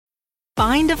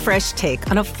Find a fresh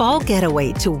take on a fall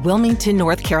getaway to Wilmington,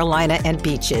 North Carolina and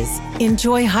beaches.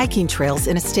 Enjoy hiking trails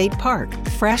in a state park,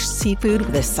 fresh seafood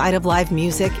with a side of live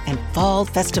music, and fall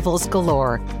festivals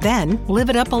galore. Then live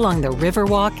it up along the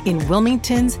Riverwalk in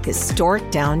Wilmington's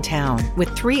historic downtown.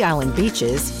 With 3 island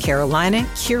beaches, Carolina,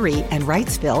 Curie, and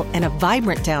Wrightsville, and a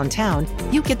vibrant downtown,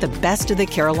 you get the best of the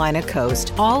Carolina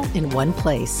coast all in one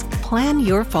place. Plan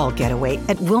your fall getaway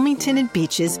at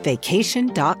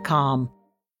WilmingtonandBeachesVacation.com.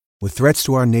 With threats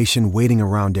to our nation waiting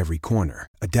around every corner,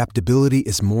 adaptability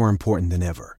is more important than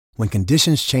ever. When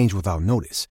conditions change without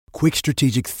notice, quick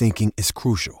strategic thinking is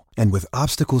crucial. And with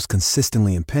obstacles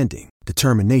consistently impending,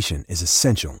 determination is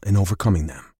essential in overcoming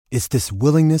them. It's this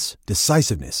willingness,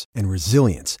 decisiveness, and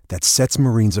resilience that sets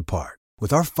Marines apart.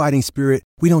 With our fighting spirit,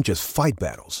 we don't just fight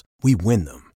battles, we win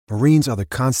them. Marines are the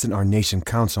constant our nation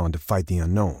counts on to fight the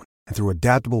unknown. And through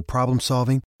adaptable problem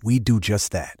solving, we do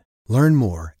just that. Learn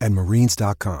more at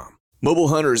marines.com. Mobile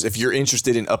hunters, if you're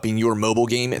interested in upping your mobile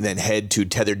game, then head to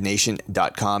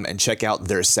tetherednation.com and check out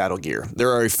their saddle gear. There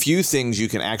are a few things you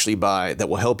can actually buy that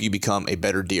will help you become a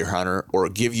better deer hunter or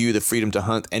give you the freedom to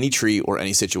hunt any tree or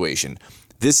any situation.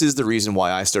 This is the reason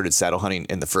why I started saddle hunting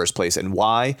in the first place and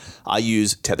why I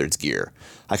use Tethered's gear.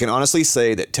 I can honestly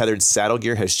say that Tethered's saddle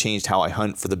gear has changed how I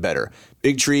hunt for the better.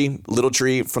 Big tree, little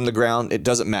tree, from the ground, it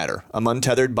doesn't matter. I'm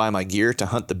untethered by my gear to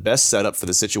hunt the best setup for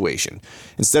the situation,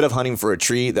 instead of hunting for a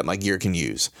tree that my gear can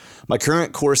use. My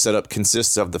current core setup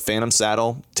consists of the Phantom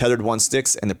saddle, Tethered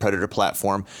 1-Sticks, and the Predator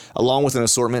platform, along with an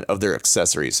assortment of their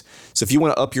accessories. So if you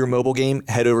want to up your mobile game,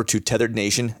 head over to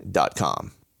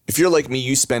tetherednation.com. If you're like me,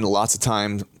 you spend lots of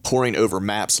time poring over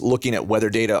maps, looking at weather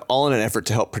data, all in an effort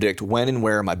to help predict when and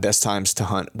where my best times to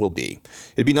hunt will be.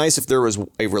 It'd be nice if there was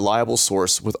a reliable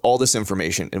source with all this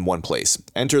information in one place.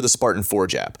 Enter the Spartan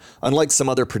Forge app. Unlike some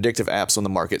other predictive apps on the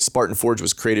market, Spartan Forge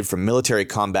was created from military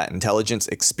combat intelligence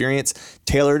experience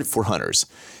tailored for hunters,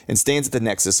 and stands at the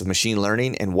nexus of machine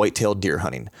learning and white-tailed deer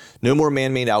hunting. No more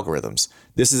man-made algorithms.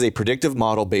 This is a predictive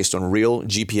model based on real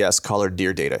GPS-collared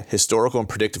deer data, historical and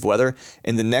predictive weather,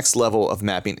 and the next level of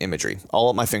mapping imagery, all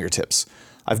at my fingertips.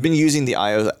 I've been using the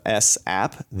iOS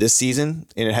app this season,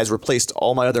 and it has replaced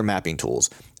all my other mapping tools.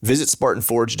 Visit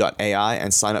SpartanForge.ai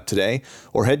and sign up today,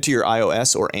 or head to your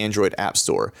iOS or Android app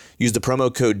store. Use the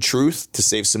promo code TRUTH to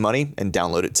save some money and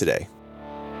download it today.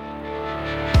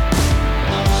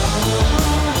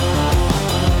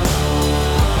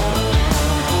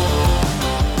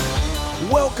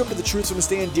 Welcome to the Truths from the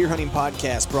Stand Deer Hunting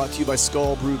Podcast, brought to you by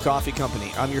Skull Brew Coffee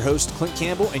Company. I'm your host, Clint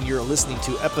Campbell, and you're listening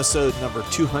to episode number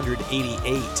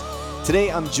 288.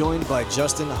 Today, I'm joined by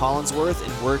Justin Hollinsworth,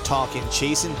 and we're talking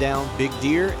chasing down big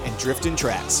deer and drifting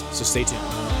tracks. So stay tuned.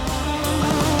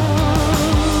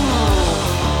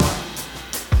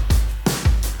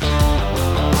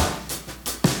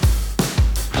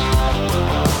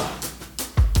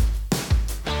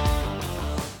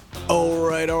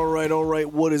 All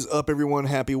right. What is up, everyone?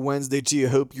 Happy Wednesday to you.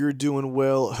 Hope you're doing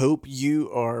well. Hope you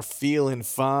are feeling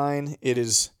fine. It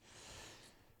is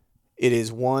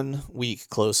 1 week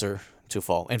closer to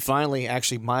fall. And finally,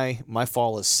 actually, my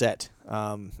fall is set.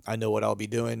 I know what I'll be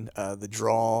doing. The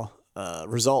draw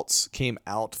results came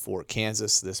out for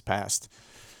Kansas this past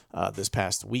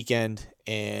weekend,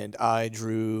 and I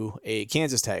drew a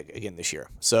Kansas tag again this year.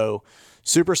 So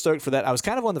super stoked for that. I was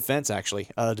kind of on the fence, actually,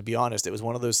 to be honest. It was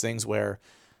one of those things where,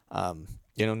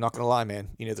 not going to lie, man,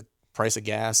 the price of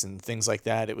gas and things like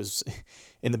that, it was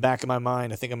in the back of my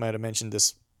mind. I think I might have mentioned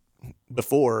this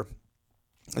before,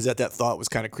 is that thought was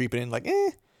kind of creeping in, like,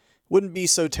 wouldn't be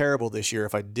so terrible this year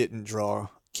if I didn't draw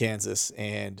Kansas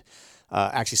and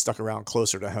actually stuck around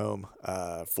closer to home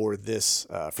for this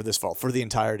fall, for the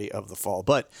entirety of the fall.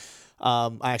 But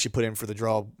I actually put in for the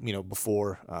draw,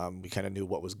 before we kind of knew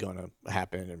what was going to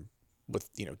happen, and with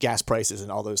gas prices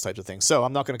and all those types of things. So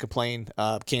I'm not going to complain.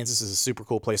 Kansas is a super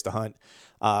cool place to hunt.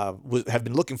 Have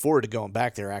been looking forward to going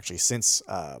back there actually since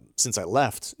I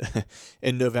left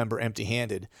in November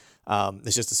empty-handed.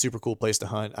 It's just a super cool place to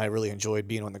hunt. I really enjoyed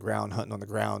being on the ground, hunting on the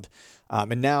ground.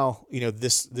 And now,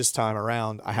 this time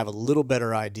around, I have a little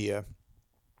better idea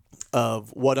of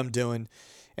what I'm doing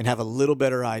and have a little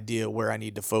better idea where I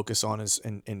need to focus on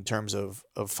in terms of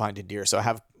finding deer. So I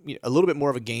have a little bit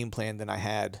more of a game plan than I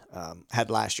had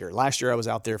last year. Last year I was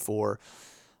out there for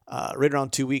right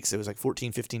around 2 weeks. It was like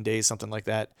 14, 15 days, something like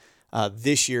that.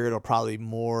 This year it'll probably be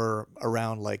more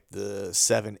around like the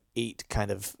 7, 8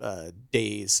 kind of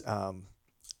days,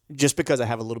 just because I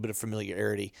have a little bit of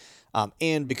familiarity,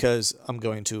 and because I'm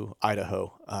going to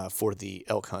Idaho for the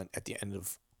elk hunt at the end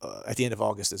of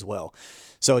August as well.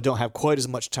 So I don't have quite as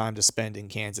much time to spend in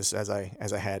Kansas as I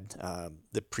had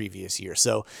the previous year.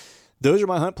 So those are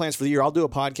my hunt plans for the year. I'll do a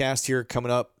podcast here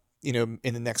coming up, in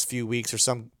the next few weeks or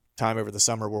some time over the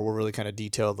summer where we're really kind of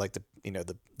detailed like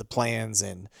the plans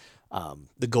and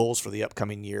the goals for the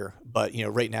upcoming year. But,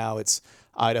 right now it's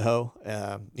Idaho,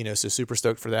 so super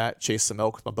stoked for that. Chase some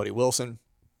elk with my buddy Wilson.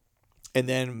 And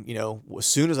then, as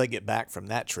soon as I get back from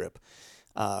that trip,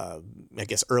 I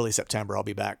guess early September, I'll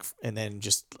be back. And then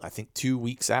just, I think 2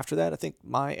 weeks after that, I think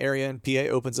my area in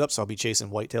PA opens up. So I'll be chasing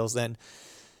whitetails then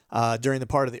during the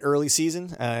part of the early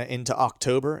season into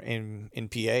October in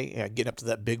PA, getting up to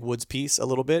that big woods piece a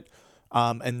little bit.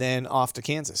 And then off to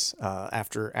Kansas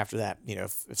after that.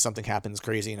 If something happens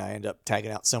crazy and I end up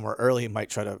tagging out somewhere early, I might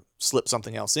try to slip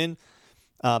something else in.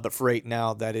 But for right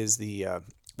now, that is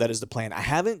the plan. I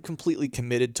haven't completely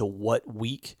committed to what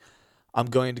week I'm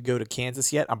going to go to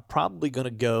Kansas yet. I'm probably going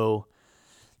to go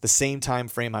the same time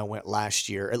frame I went last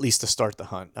year, at least to start the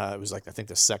hunt. It was like, I think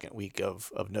the second week of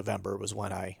November was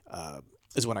when I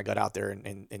got out there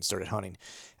and started hunting.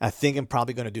 I think I'm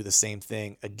probably going to do the same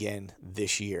thing again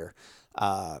this year.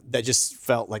 That just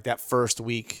felt like that first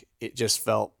week, it just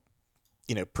felt,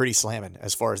 pretty slamming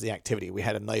as far as the activity. We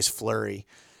had a nice flurry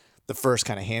the first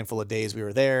kind of handful of days we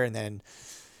were there. And then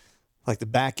like the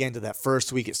back end of that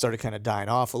first week, it started kind of dying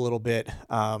off a little bit.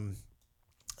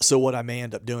 So what I may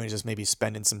end up doing is just maybe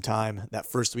spending some time that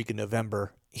first week in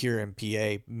November here in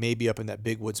PA, maybe up in that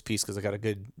Big Woods piece, because I got a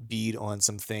good bead on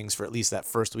some things for at least that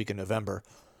first week in November.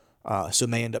 So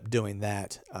may end up doing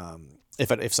that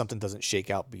if something doesn't shake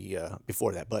out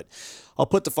before that. But I'll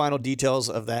put the final details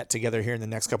of that together here in the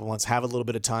next couple of months. Have a little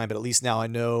bit of time, but at least now I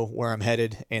know where I'm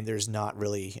headed, and there's not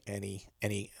really any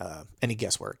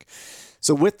guesswork.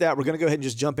 So with that, we're going to go ahead and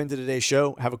just jump into today's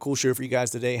show. Have a cool show for you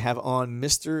guys today. Have on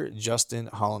Mr. Justin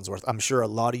Hollingsworth. I'm sure a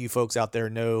lot of you folks out there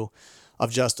know of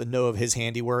Justin, know of his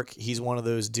handiwork. He's one of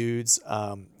those dudes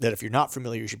that if you're not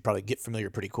familiar, you should probably get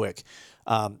familiar pretty quick.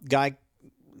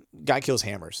 Guy kills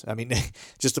hammers. I mean,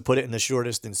 just to put it in the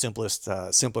shortest and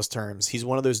simplest terms, he's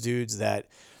one of those dudes that,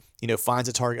 finds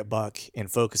a target buck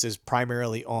and focuses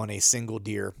primarily on a single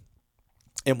deer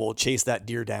and will chase that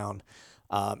deer down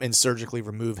and surgically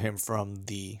remove him from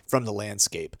the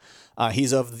landscape.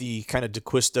 He's of the kind of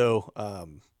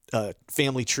DeQuisto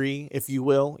family tree, if you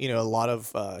will. A lot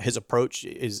of his approach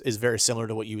is very similar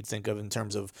to what you would think of in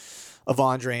terms of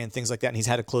Andre and things like that. And he's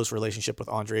had a close relationship with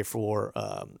Andre for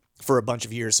a bunch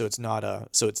of years, so it's not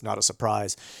a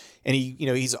surprise. And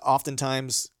he's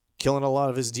oftentimes killing a lot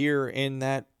of his deer in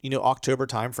that October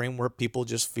timeframe where people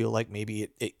just feel like maybe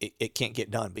it can't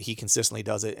get done, but he consistently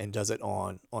does it and does it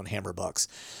on hammer bucks.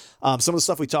 Some of the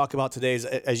stuff we talk about today is,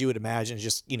 as you would imagine,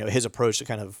 just his approach to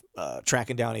kind of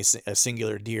tracking down a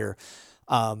singular deer.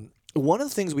 One of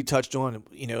the things we touched on,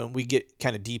 and we get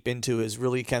kind of deep into is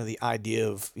really kind of the idea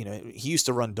of, he used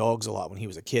to run dogs a lot when he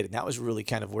was a kid, and that was really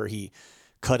kind of where he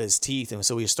cut his teeth. And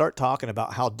so we start talking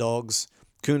about how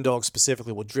coon dogs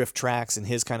specifically, will drift tracks, and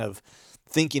his kind of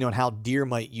thinking on how deer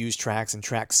might use tracks and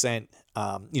track scent,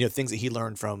 things that he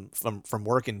learned from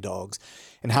working dogs,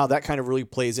 and how that kind of really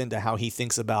plays into how he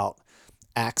thinks about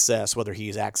access, whether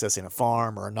he's accessing a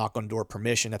farm or a knock on door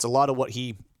permission. That's a lot of what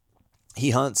he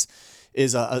hunts.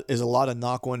 Is a lot of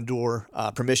knock on door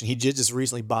permission. He did just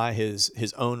recently buy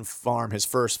his own farm, his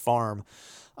first farm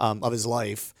of his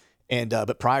life. And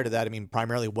but prior to that, I mean,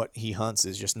 primarily what he hunts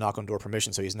is just knock on door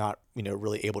permission. So he's not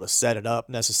really able to set it up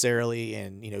necessarily,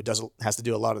 and has to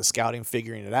do a lot of the scouting,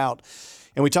 figuring it out.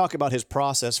 And we talk about his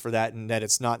process for that, and that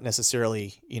it's not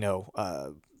necessarily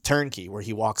turnkey where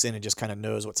he walks in and just kind of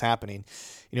knows what's happening.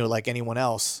 Like anyone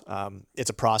else, it's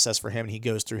a process for him, and he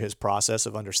goes through his process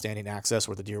of understanding access,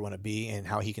 where the deer want to be, and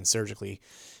how he can surgically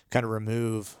kind of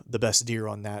remove the best deer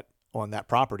on that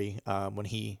property when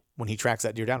he tracks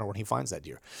that deer down or when he finds that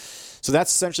deer. So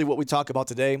that's essentially what we talk about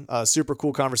today. Super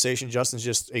cool conversation. Justin's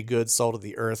just a good salt of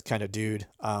the earth kind of dude.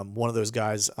 One of those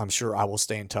guys I'm sure I will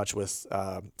stay in touch with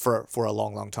for a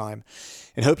long, long time,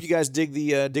 and hope you guys dig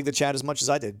the chat as much as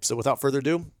I did. So without further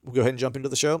ado, we'll go ahead and jump into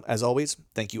the show. As always,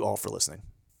 thank you all for listening.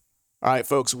 All right,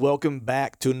 folks, welcome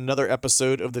back to another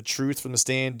episode of the Truth from the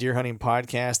Stand Deer Hunting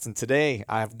Podcast. And today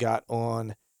I've got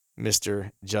on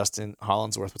Mr. Justin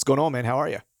Hollingsworth. What's going on, man? How are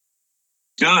you?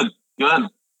 Good.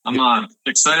 I'm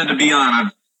excited to be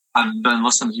on. I've been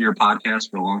listening to your podcast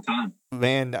for a long time.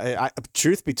 Man, I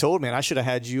truth be told, man, I should have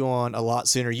had you on a lot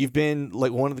sooner. You've been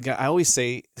like one of the guys. I always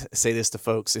say this to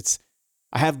folks.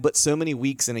 I have but so many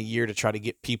weeks in a year to try to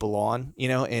get people on,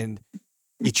 and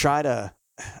I try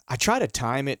to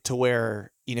time it to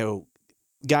where,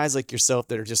 guys like yourself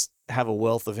that are just have a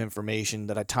wealth of information,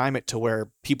 that I time it to where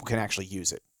people can actually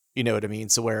use it. You know what I mean?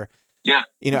 So where, yeah,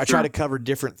 I try to cover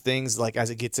different things, like as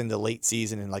it gets into late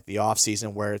season and like the off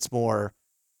season, where it's more,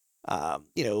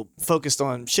 focused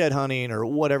on shed hunting or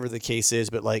whatever the case is,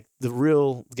 but like the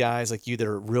real guys like you that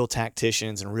are real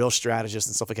tacticians and real strategists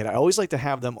and stuff like that, I always like to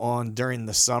have them on during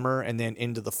the summer and then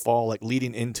into the fall, like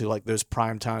leading into like those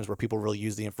prime times where people really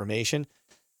use the information.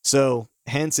 So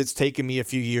hence it's taken me a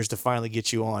few years to finally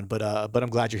get you on, but I'm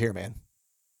glad you're here, man.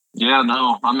 Yeah,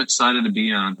 no, I'm excited to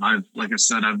be on. Like I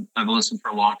said, I've listened for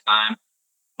a long time.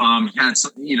 Had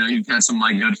some, you've had some of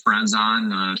my good friends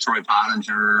on, Troy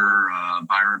Pottinger,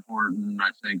 Byron Horton, I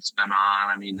think's been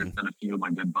on. I mean, there's been a few of my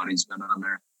good buddies been on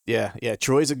there. Yeah.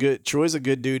 Troy's a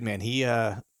good dude, man. He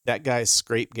that guy's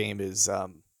scrape game is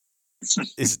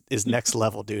next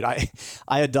level, dude. I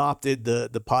adopted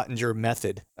the Pottinger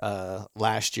method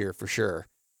last year for sure.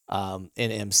 And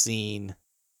am seeing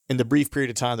in the brief period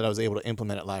of time that I was able to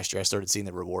implement it last year, I started seeing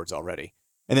the rewards already.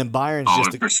 And then Byron's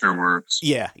it for sure works.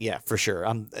 Yeah, for sure.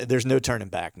 There's no turning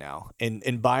back now.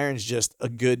 And Byron's just a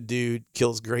good dude,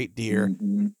 kills great deer.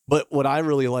 Mm-hmm. But what I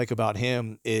really like about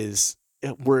him is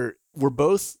we're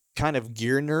both kind of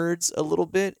gear nerds a little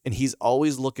bit, and he's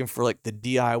always looking for like the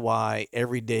DIY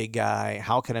everyday guy.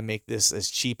 How can I make this as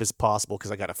cheap as possible?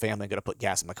 Because I got a family, I got to put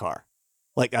gas in my car.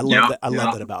 Like I love that. I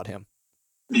love that about him.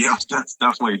 Yeah, that's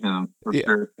definitely him for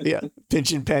sure. Yeah,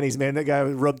 pinching pennies, man. That guy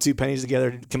would rub 2 pennies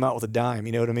together to come out with a dime.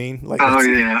 You know what I mean? Like, oh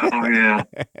yeah.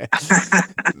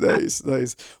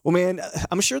 Nice. Well, man,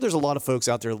 I'm sure there's a lot of folks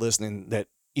out there listening that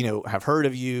have heard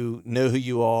of you, know who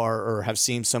you are, or have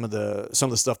seen some of the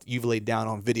stuff that you've laid down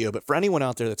on video. But for anyone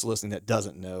out there that's listening that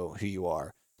doesn't know who you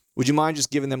are, would you mind just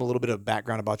giving them a little bit of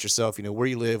background about yourself? Where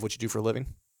you live, what you do for a living.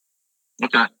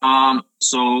 Okay.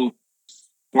 So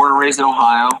born and raised in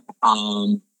Ohio.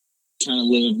 Kind of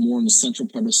live more in the central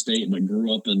part of the state, but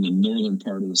grew up in the northern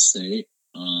part of the state.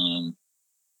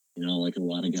 Like a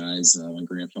lot of guys, my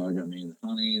grandfather got me into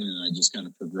hunting, and I just kind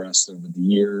of progressed over the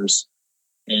years.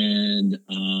 And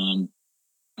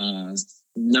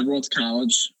never went to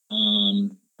college.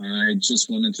 I just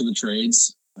went into the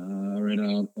trades right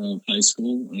out of high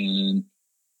school, and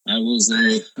I was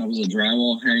a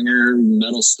drywall hanger,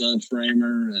 metal stud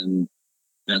framer, and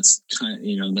that's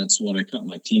that's what I cut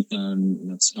my teeth on.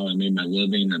 That's how I made my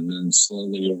living. And then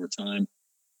slowly over time,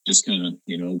 just kind of,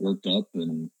 worked up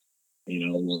and,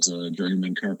 was a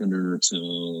journeyman carpenter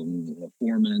to a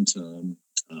foreman to,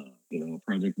 a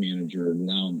project manager.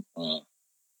 Now all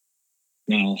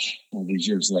these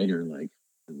years later, like,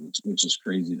 which is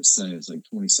crazy to say, it's like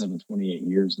 27, 28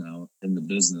 years now in the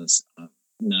business.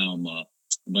 Now I'm a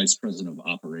vice president of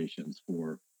operations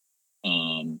for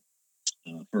a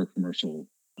commercial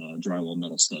drywall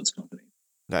metal studs company.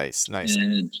 Nice.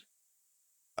 And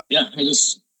yeah, I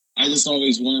just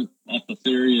always went off the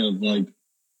theory of like,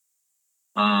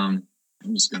 I'm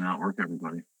just gonna outwork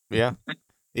everybody.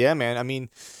 Yeah, man. I mean,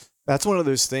 that's one of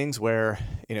those things where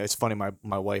it's funny.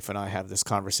 My wife and I have this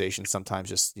conversation sometimes.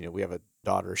 Just we have a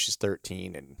daughter. She's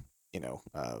 13, and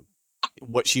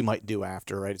what she might do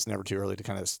after. Right, it's never too early to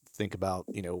kind of think about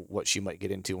what she might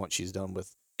get into once she's done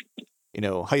with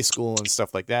high school and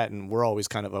stuff like that. And we're always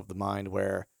kind of the mind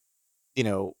where,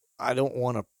 I don't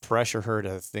want to pressure her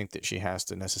to think that she has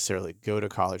to necessarily go to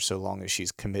college so long as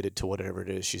she's committed to whatever it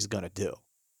is she's going to do.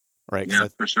 Right. Yeah,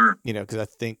 for sure. Because I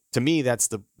think to me, that's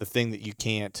the thing that you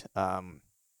can't buy,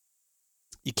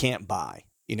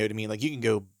 you know what I mean? Like you can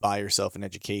go buy yourself an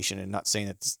education, and not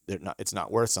saying it's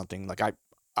not worth something. Like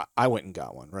I went and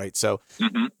got one. Right. So,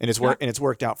 mm-hmm. and it's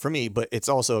worked out for me, but it's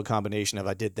also a combination of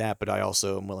I did that, but I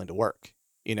also am willing to work,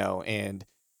 and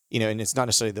it's not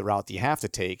necessarily the route that you have to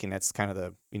take. And that's kind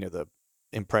of the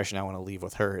impression I want to leave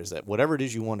with her is that whatever it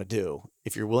is you want to do,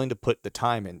 if you're willing to put the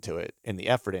time into it and the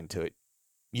effort into it,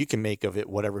 you can make of it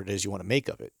whatever it is you want to make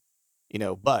of it,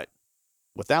 but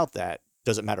without that,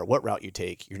 doesn't matter what route you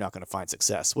take, you're not going to find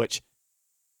success, which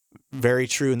very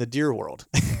true in the deer world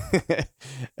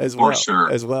as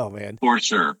well, man. For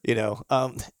sure.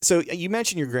 So you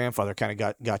mentioned your grandfather kind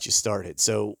of got you started.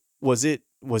 So was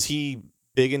he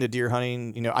big into deer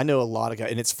hunting? I know a lot of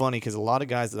guys, and it's funny because a lot of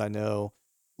guys that I know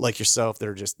like yourself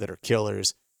that are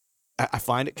killers, I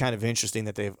find it kind of interesting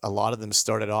that a lot of them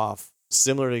started off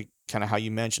similarly, kind of how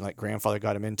you mentioned, like grandfather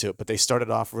got him into it, but they started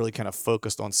off really kind of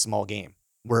focused on small game,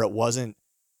 where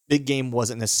big game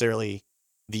wasn't necessarily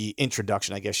the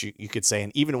introduction, I guess you could say.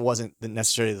 And even it wasn't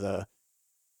necessarily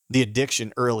the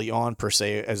addiction early on per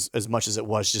se, as much as it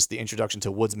was just the introduction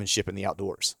to woodsmanship and the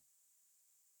outdoors.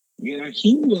 Yeah,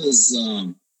 he was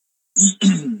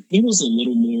he was a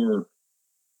little more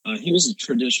he was a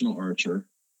traditional archer.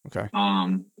 Okay.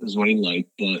 Is what he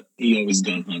liked, but he always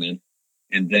gun hunted.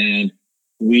 And then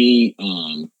we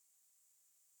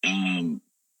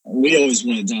we always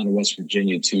went down to West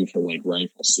Virginia too for like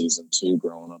rifle season too.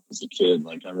 Growing up as a kid,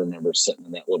 like I remember sitting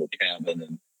in that little cabin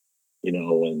and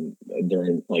and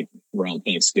during like around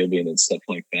Thanksgiving and stuff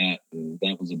like that, and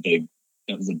that was a big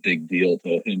deal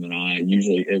to him and I.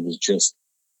 Usually, it was just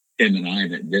him and I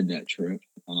that did that trip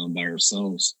by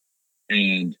ourselves,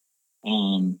 and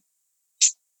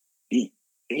he,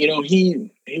 he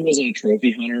wasn't a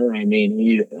trophy hunter. I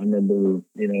mean, I remember,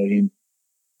 he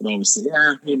would always say,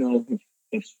 yeah,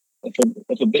 if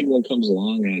if a big one comes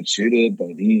along, I'd shoot it,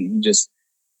 but he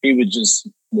would just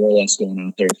more or less going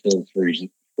out there to fill the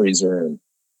freezer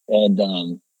and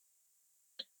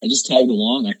I just tagged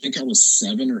along. I think I was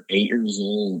 7 or 8 years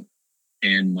old,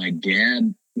 and my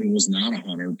dad, who was not a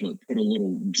hunter, but put a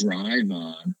little drive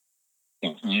on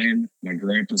behind my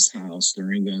grandpa's house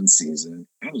during gun season.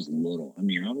 I was little. I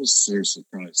mean, I was seriously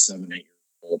probably 7, 8 years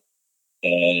old.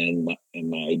 And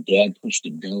my dad pushed a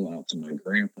doe out to my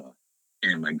grandpa,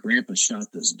 and my grandpa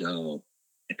shot this doe.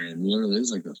 And literally, it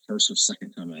was like the first or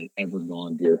second time I'd ever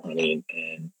gone deer hunting,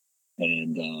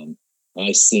 and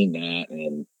I seen that,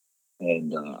 and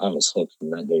I was hooked from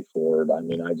that day forward. I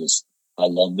mean, I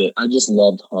loved it. I just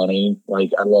loved hunting.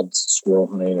 Like, I loved squirrel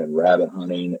hunting and rabbit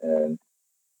hunting, and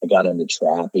I got into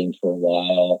trapping for a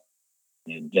while,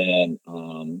 and then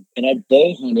and I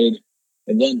bow hunted,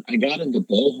 and then I got into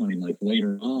bow hunting like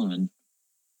later on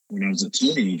when I was a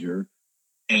teenager,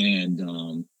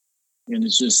 and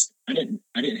it's just I didn't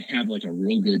have like a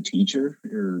real good teacher,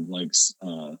 or like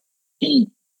he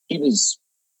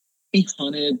he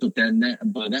hunted, but then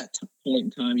by that point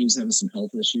in time he was having some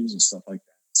health issues and stuff like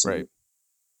that. So Right.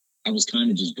 I was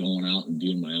kind of just going out and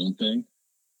doing my own thing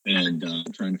and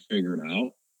trying to figure it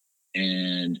out,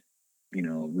 and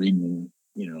reading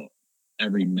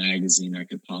every magazine I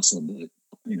could possibly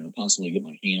get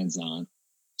my hands on,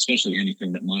 especially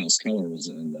anything that Miles Keller was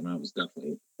in. Then I was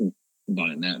definitely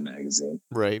buying that magazine.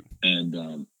 Right.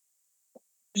 And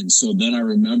so then I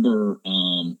remember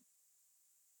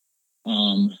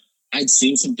I'd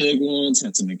seen some big ones,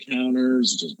 had some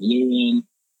encounters, just blew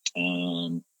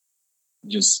them,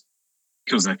 just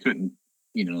because I couldn't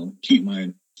keep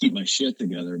my shit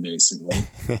together, basically.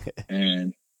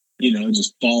 And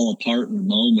just fall apart in the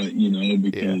moment,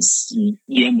 because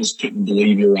you almost couldn't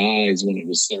believe your eyes when it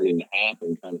was starting to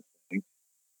happen, kind of thing.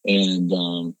 And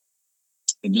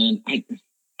then I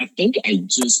think I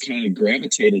just kind of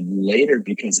gravitated later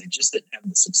because I just didn't have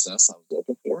the success I was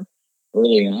looking for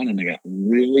early on, and I got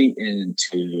really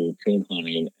into coon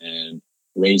hunting and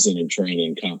raising and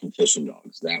training competition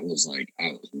dogs. That was like,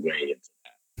 I was way into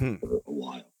that for a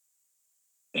while.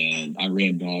 And I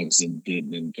ran dogs and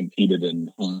competed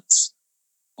in hunts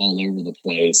all over the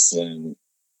place. And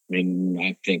I mean,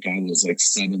 I think I was like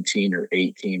 17 or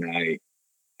 18.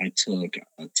 I took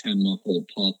a 10-month-old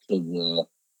pup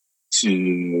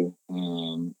to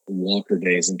Walker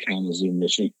Days in Kalamazoo,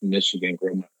 Michigan.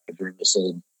 I drove this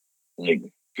old like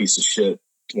piece of shit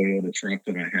Toyota truck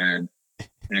that I had,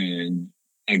 and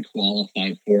I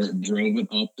qualified for it and drove it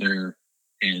up there,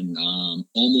 and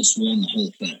almost won the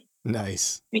whole thing.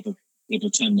 Nice. With a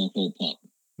 10-month-old pup.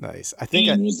 Nice. I think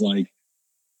I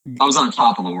was on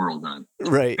top of the world then.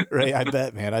 Right. I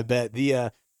bet, man. I bet.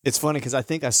 It's funny because I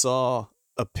think I saw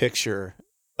a picture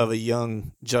of a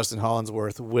young Justin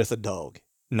Hollinsworth with a dog.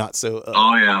 Not so.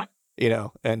 Oh yeah.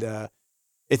 And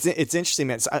it's interesting,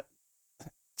 man. So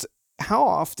how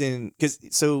often? Because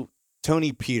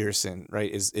Tony Peterson,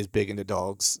 right, is big into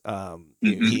dogs.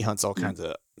 He hunts all kinds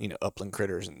of upland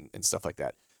critters and stuff like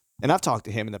that. And I've talked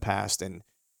to him in the past, and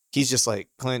he's just like,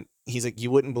 Clint, he's like,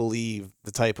 you wouldn't believe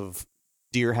the type of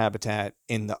deer habitat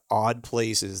in the odd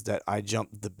places that I jump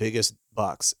the biggest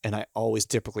bucks, and I always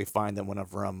typically find them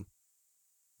whenever I'm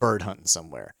bird hunting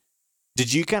somewhere.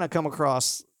 Did you kind of come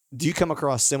across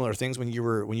similar things when you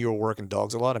were working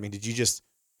dogs a lot? I mean, did you just,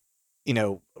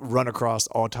 run across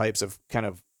all types of kind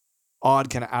of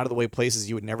odd, kind of out of the way places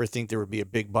you would never think there would be a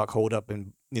big buck hold up,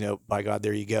 and by God,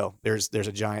 there you go. There's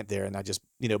a giant there, and I just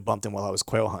bumped him while I was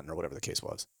quail hunting or whatever the case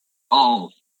was. Oh,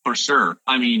 for sure.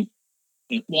 I mean,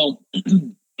 well, I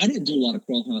didn't do a lot of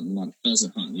quail hunting, a lot of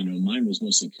pheasant hunting. Mine was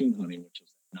mostly coon hunting, which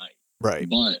was at night. Right.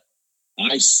 But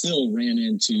I still ran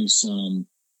into some,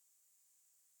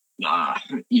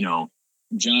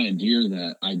 giant deer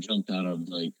that I jumped out of,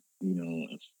 like,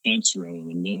 a fence row in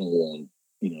the middle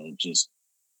of, just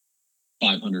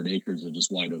 500 acres of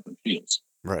just wide open fields.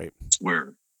 Right.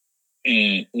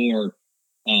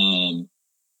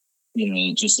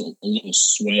 Just a little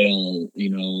swale,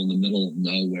 in the middle of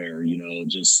nowhere,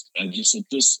 just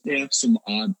some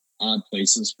odd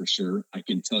places for sure. I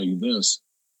can tell you this,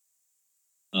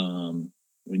 when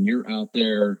you're out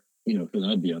there, because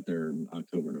I'd be out there in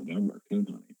October, November coon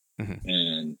hunting,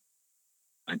 And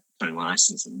I tell you what, I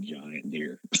seen some giant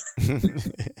deer.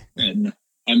 And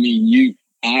I mean,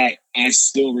 I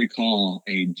still recall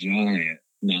a giant.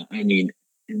 Now, I mean,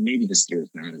 and maybe this deer is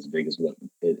not as big as what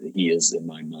he is in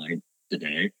my mind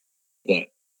today, but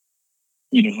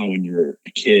you know how when you're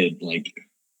a kid, like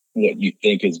what you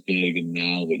think is big and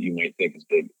now what you might think is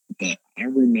big. But I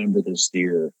remember this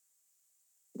deer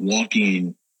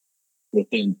walking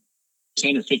within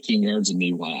 10 or 15 yards of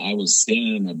me while I was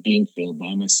standing in a bean field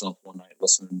by myself one night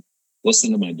listening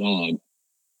to my dog.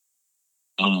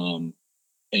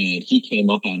 And he came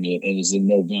up on me. It was in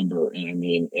November, and I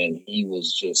mean, and he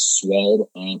was just swelled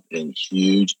up and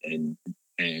huge,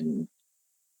 and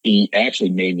he actually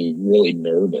made me really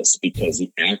nervous because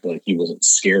he acted like he wasn't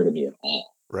scared of me at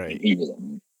all. Right. And he was,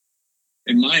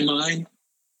 in my mind,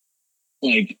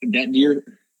 like that deer.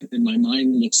 In my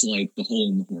mind, looks like the hole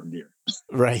in the horn deer.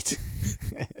 Right.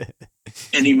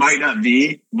 And he might not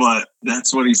be, but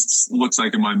that's what he looks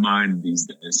like in my mind these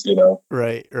days, you know?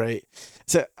 Right, right.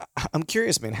 So I'm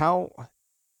curious, man,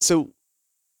 so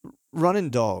running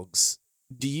dogs,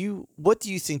 what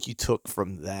do you think you took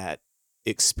from that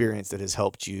experience that has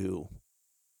helped you,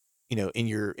 in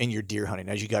your deer hunting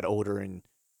as you got older and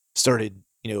started,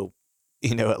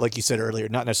 like you said earlier,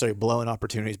 not necessarily blowing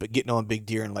opportunities, but getting on big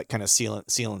deer and like kind of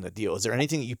sealing the deal. Is there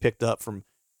anything that you picked up from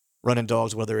running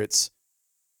dogs, whether it's,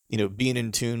 being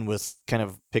in tune with kind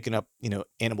of picking up,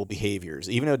 animal behaviors,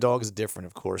 even though a dog is different,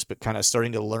 of course, but kind of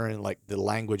starting to learn like the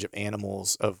language of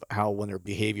animals, of how when their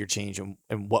behavior change and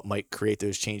what might create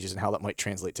those changes and how that might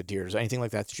translate to deer? Is there anything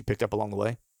like that you picked up along the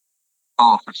way?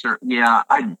 Oh, for sure. Yeah,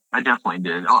 I definitely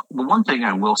did. The one thing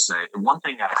I will say, the one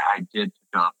thing I did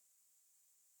pick up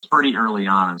pretty early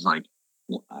on is like,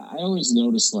 I always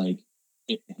noticed like,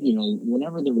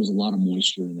 whenever there was a lot of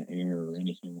moisture in the air or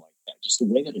anything like that, just the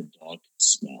way that a dog could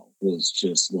smell was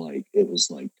just like, it was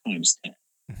like times 10.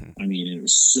 I mean, it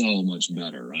was so much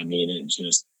better. I mean, it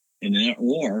just, and that,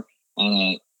 or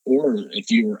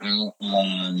if you were out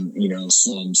on,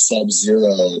 some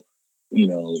sub-zero,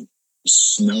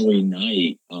 snowy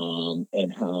night,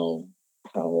 and how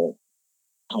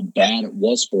bad it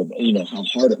was for them, how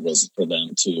hard it was for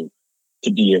them to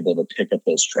be able to pick up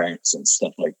those tracks and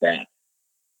stuff like that.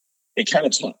 It kind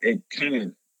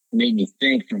of made me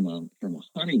think from a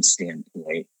hunting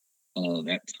standpoint of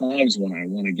at times when I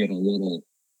want to get a little,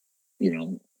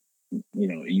 you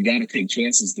got to take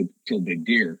chances to kill big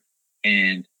deer.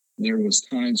 And there was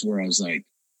times where I was like,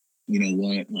 you know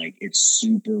what, like it's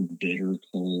super bitter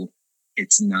cold.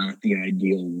 It's not the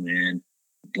ideal wind,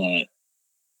 but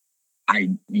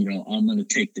I'm going to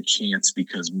take the chance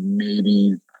because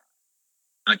maybe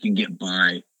I can get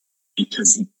by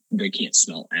because they can't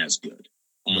smell as good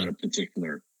on a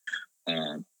particular,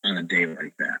 on a day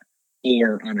like that.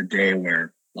 Or on a day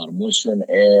where a lot of moisture in the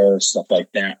air, stuff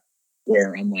like that,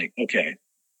 where I'm like, okay,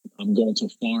 I'm going to a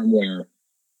farm where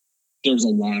there's a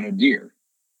lot of deer.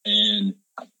 And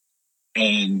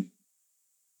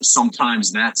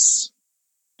sometimes that's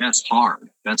hard.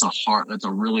 That's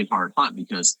a really hard hunt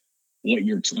because what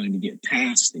you're trying to get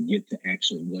past and get to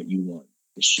actually what you want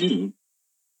to shoot,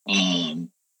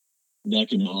 that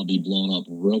can all be blown up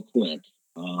real quick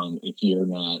if you're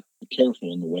not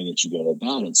careful in the way that you go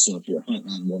about it. So if you're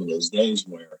hunting on one of those days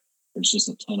where there's just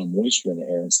a ton of moisture in the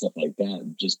air and stuff like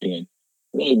that, just being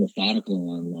really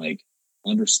methodical on like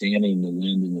understanding the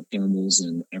wind and the thermals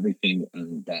and everything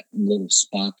on that little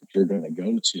spot that you're going to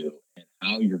go to and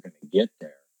how you're going to get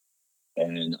there,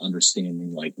 and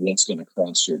understanding like what's going to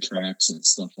cross your tracks and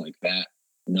stuff like that,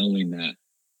 knowing that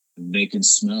they can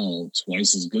smell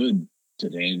twice as good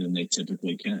today than they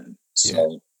typically can.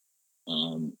 So,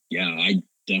 I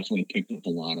definitely picked up a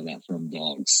lot of that from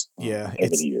dogs over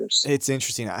the years. It's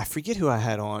interesting. I forget who I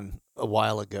had on a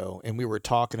while ago, and we were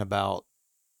talking about,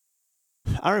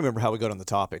 I don't remember how we got on the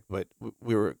topic, but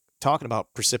we were talking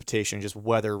about precipitation, just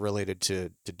weather related to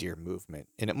deer movement.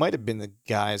 And it might have been the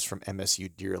guys from MSU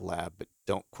Deer Lab, but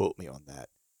don't quote me on that.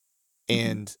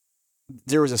 And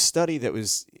there was a study that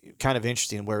was kind of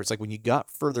interesting where it's like when you got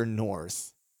further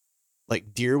north,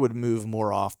 like deer would move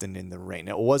more often in the rain.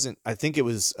 Now, it wasn't, I think it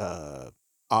was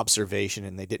observation,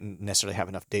 and they didn't necessarily have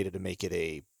enough data to make it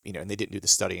and they didn't do the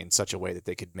study in such a way that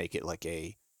they could make it like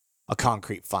a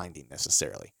concrete finding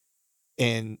necessarily.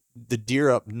 And the deer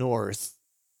up north,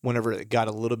 whenever it got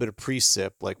a little bit of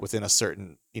precip, like within a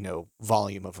certain,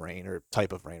 volume of rain or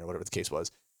type of rain or whatever the case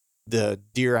was, the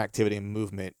deer activity and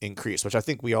movement increased, which I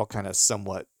think we all kind of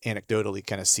somewhat anecdotally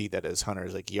kind of see that as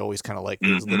hunters. Like you always kind of like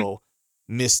those little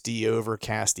misty,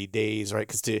 overcasty days, right?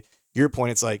 Because to your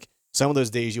point, it's like some of those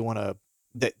days you want to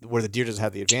that where the deer doesn't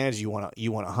have the advantage, you want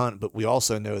to hunt, but we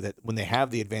also know that when they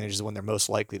have the advantage is when they're most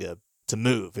likely to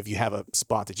move. If you have a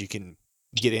spot that you can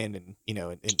get in and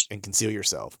and conceal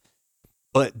yourself.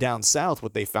 But down south,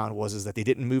 what they found is that they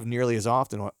didn't move nearly as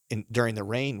often during the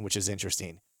rain, which is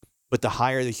interesting. But the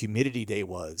higher the humidity day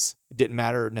was, it didn't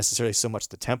matter necessarily so much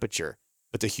the temperature,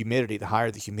 but the humidity. The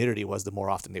higher the humidity was, the more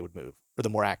often they would move, or the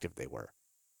more active they were.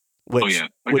 I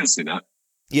can see that.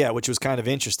 Yeah, which was kind of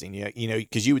interesting. Yeah,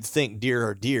 because you would think deer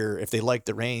are deer. If they like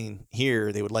the rain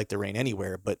here, they would like the rain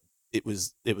anywhere. But it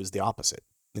was the opposite.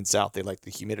 In south, they liked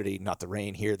the humidity, not the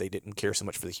rain. Here, they didn't care so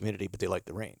much for the humidity, but they liked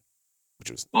the rain,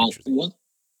 which was interesting.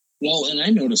 Well, and I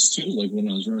noticed too, like when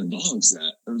I was running dogs,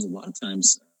 that there was a lot of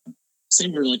times, say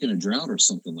we were like in a drought or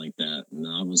something like that, and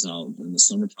I was out in the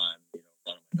summertime, running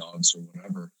my dogs or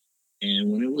whatever,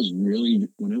 and when it was really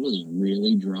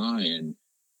dry, and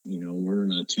we're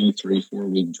in a 2, 3, 4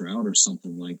 week drought or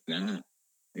something like that,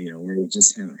 where we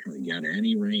just haven't really got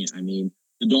any rain. I mean,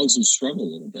 the dogs would struggle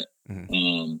a little bit,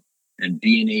 and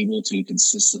being able to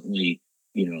consistently,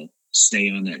 stay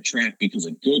on that track, because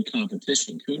a good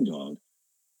competition coon dog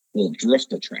will drift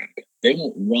the track. They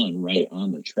won't run right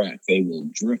on the track. They will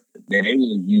drift it. They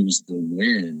will use the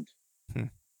wind,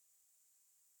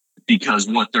 because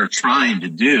what they're trying to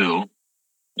do,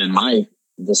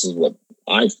 this is what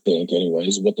I think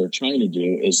anyways, what they're trying to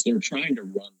do is they're trying to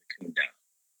run the coon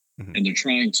down. And they're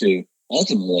trying to,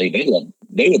 ultimately, they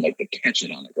would like to catch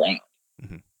it on the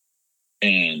ground.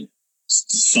 And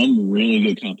some really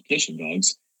good competition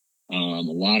dogs, a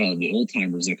lot of the old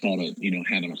timers, they call it,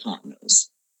 having a hot nose.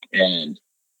 And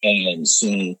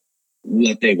so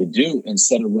what they would do,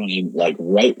 instead of running like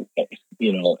right,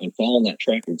 and following that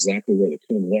track exactly where the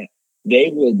coon went,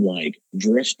 they would like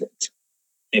drift it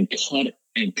and cut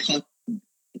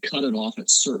it off at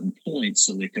certain points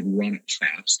so they could run it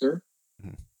faster,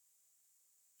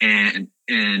 and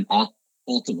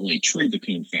ultimately tree the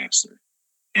coon faster.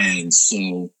 And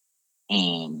so,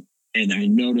 and I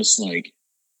noticed, like,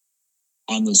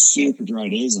 on the super dry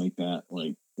days like that,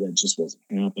 like, that just wasn't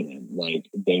happening. Like,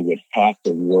 they would have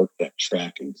to work that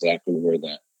track exactly where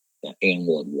that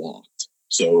animal had walked.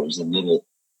 So it was a little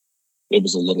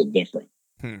different.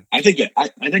 I think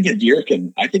a deer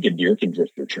can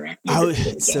drift your track. I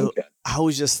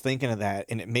was just thinking of that,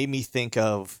 and it made me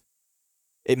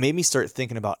start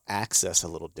thinking about access a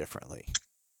little differently.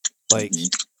 Like,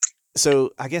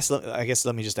 so I guess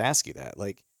let me just ask you that,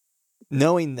 like,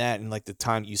 knowing that, and like the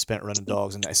time you spent running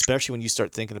dogs, and especially when you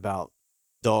start thinking about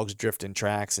dogs drifting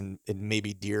tracks, and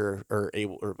maybe deer are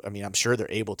able, or I mean, I'm sure they're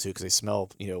able to, because they smell,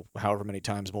 however many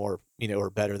times more, or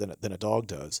better than a dog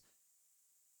does.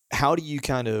 How do you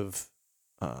kind of,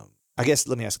 I guess,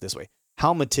 let me ask it this way.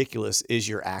 How meticulous is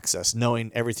your access,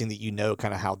 knowing everything that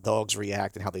kind of how dogs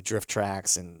react and how they drift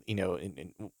tracks, and,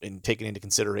 and taking into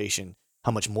consideration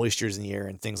how much moisture is in the air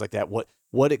and things like that?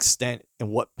 What extent and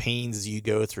what pains do you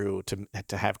go through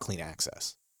to have clean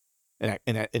access, and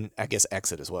I guess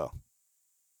exit as well?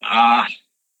 I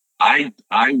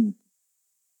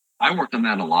worked on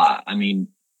that a lot. I mean,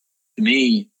 to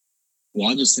me, well,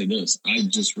 I'll just say this: I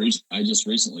just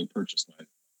recently purchased my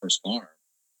first farm,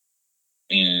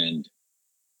 and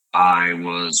I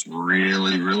was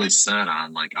really, really set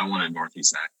on, like, I wanted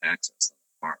northeast access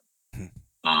on the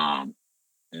farm.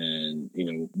 And,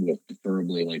 with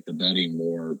preferably like the bedding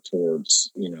more towards,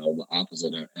 the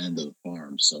opposite end of the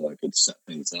farm, so I could set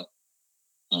things up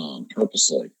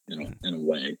purposely, in a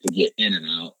way to get in and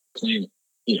out clean,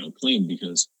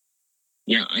 because,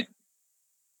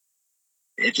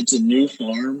 if it's a new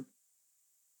farm,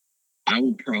 I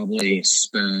would probably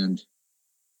spend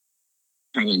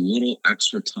a little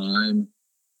extra time.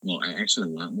 Well,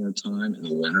 actually a lot more time in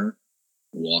the winter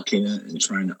walking it and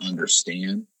trying to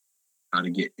understand how to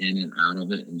get in and out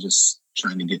of it, and just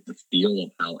trying to get the feel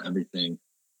of how everything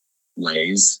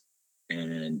lays.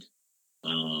 And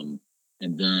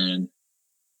then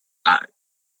I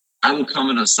will come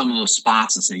into some of those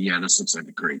spots and say, yeah, this looks like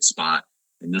a great spot,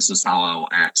 and this is how I'll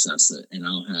access it. And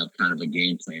I'll have kind of a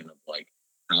game plan of like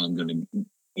how I'm going to,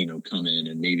 come in,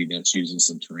 and maybe that's using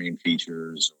some terrain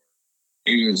features, or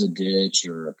maybe there's a ditch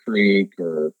or a creek,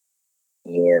 or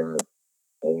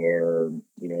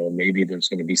maybe there's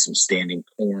going to be some standing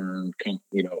corn,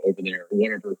 over there or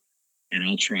whatever. And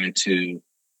I'll try to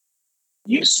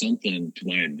use something to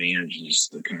my advantage,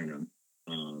 just to kind of,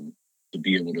 to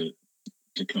be able to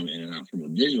come in and out from a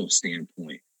visual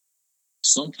standpoint.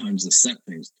 Sometimes the set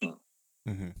thing's tough,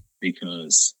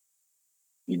 because,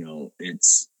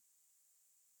 it's,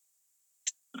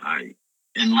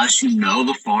 unless you know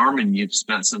the farm and you've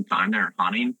spent some time there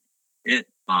hunting it,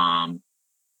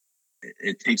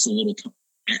 it takes a little time.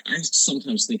 I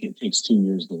sometimes think it takes 2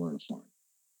 years to learn a farm.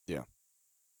 Yeah.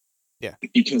 Yeah.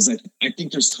 Because I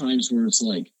think there's times where it's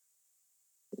like,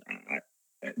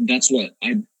 that's what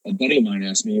a buddy of mine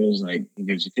asked me. It was like, he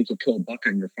goes, "You think you'll kill a buck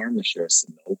on your farm this year?" I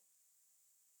said, "No."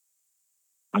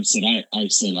 I said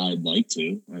I'd like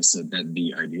to. I said that'd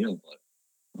be ideal, but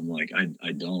I'm like,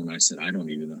 I don't. I said I don't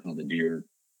even know how the deer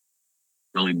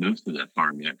really move through that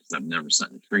farm yet, because I've never sat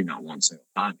in a tree not one single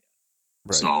time yet.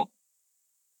 Right.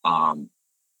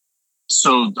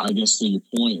 So I guess to your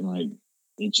point, like,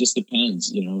 it just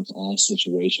depends. It's all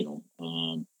situational.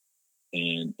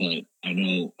 But I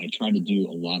know I try to do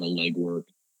a lot of legwork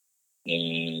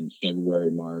in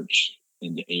February, March,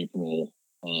 into April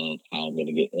of how I'm going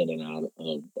to get in and out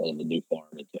of a new farm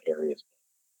into areas.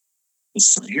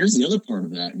 Here's the other part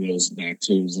of that goes back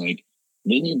to is like,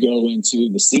 then you go into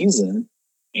the season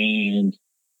and,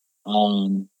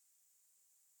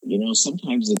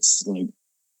 sometimes it's like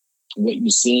what you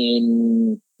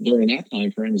see during that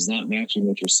time frame is not matching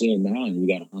what you're seeing now, and you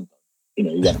got to hunt them.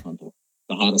 You got to hunt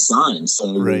the hottest signs.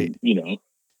 So, right. You're going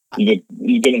to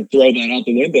throw that out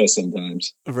the window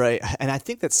sometimes. Right. And I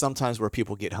think that's sometimes where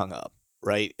people get hung up,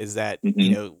 right? Is that,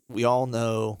 Mm-hmm. we all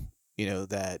know,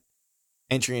 that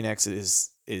entry and exit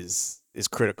is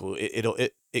critical.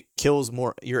 It kills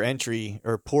more, your entry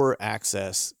or poor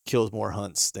access kills more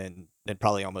hunts than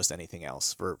probably almost anything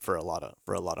else for a lot of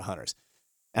hunters.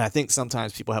 And I think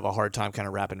sometimes people have a hard time kind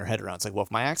of wrapping their head around. It's like, well,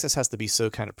 if my access has to be so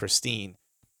kind of pristine,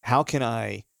 how can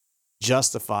I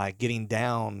justify getting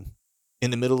down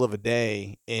in the middle of a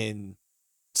day in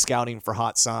scouting for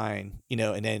hot sign,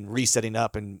 and then resetting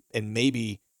up and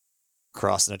maybe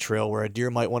crossing a trail where a deer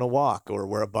might want to walk, or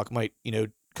where a buck might,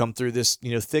 come through this,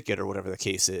 thicket, or whatever the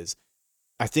case is.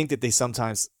 I think that they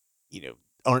sometimes,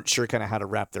 aren't sure kind of how to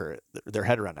wrap their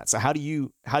head around that. So how do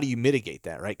you mitigate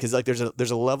that, right? Because like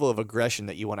there's a level of aggression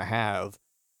that you want to have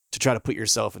to try to put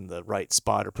yourself in the right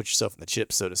spot or put yourself in the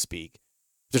chip, so to speak.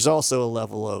 There's also a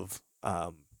level of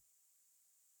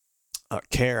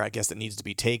care, I guess, that needs to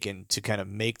be taken to kind of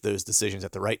make those decisions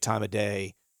at the right time of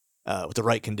day, with the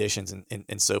right conditions,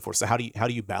 and so forth. So how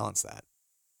do you balance that?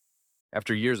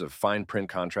 After years of fine print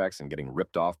contracts and getting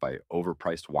ripped off by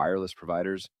overpriced wireless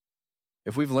providers,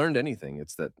 if we've learned anything,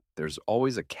 it's that there's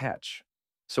always a catch.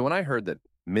 So when I heard that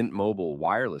Mint Mobile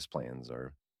wireless plans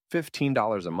are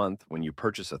 $15 a month when you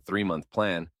purchase a 3-month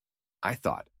plan, I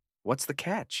thought, what's the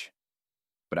catch?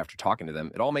 But after talking to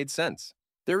them, it all made sense.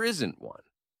 There isn't one.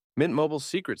 Mint Mobile's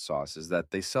secret sauce is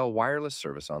that they sell wireless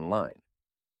service online.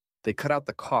 They cut out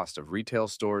the cost of retail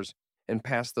stores and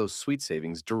pass those sweet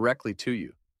savings directly to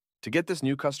you. To get this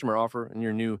new customer offer and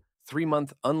your new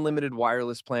 3-month unlimited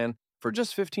wireless plan for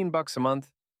just $15 a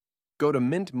month, go to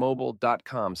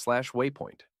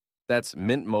mintmobile.com/waypoint. That's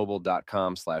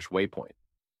mintmobile.com/waypoint.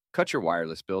 Cut your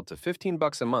wireless bill to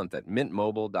 $15 a month at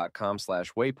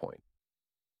mintmobile.com/waypoint.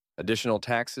 Additional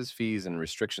taxes, fees, and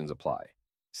restrictions apply.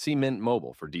 See Mint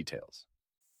Mobile for details.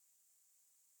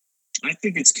 I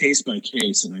think it's case by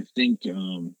case, and I think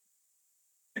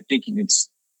it's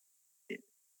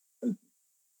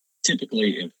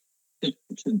typically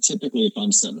if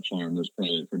I'm setting a farm, there's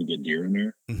probably a pretty good deer in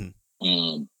there. Mm-hmm.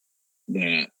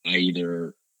 That I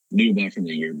either knew about from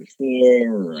the year before,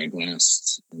 or I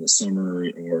glassed in the summer,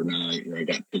 or not, or I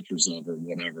got pictures of, or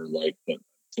whatever. Like, but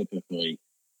typically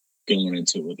going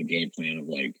into it with a game plan of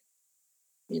like,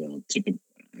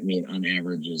 on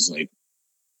average is like,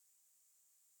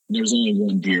 there's only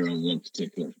one deer on one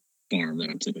particular farm that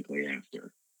I'm typically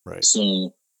after. Right.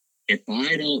 So if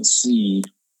I don't see,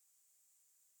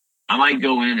 I might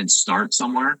go in and start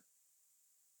somewhere,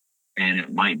 and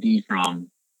it might be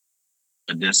from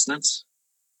a distance,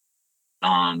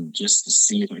 just to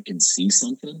see if I can see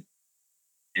something.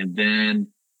 And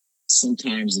then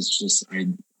sometimes it's just, I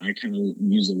kind of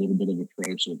use a little bit of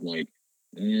approach of like,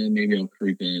 maybe I'll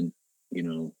creep in,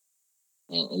 a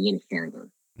little farther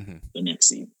the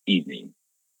next evening.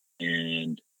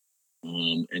 And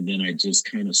then I just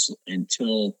kind of,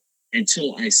 until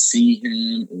I see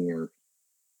him or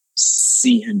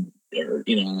on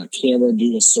a camera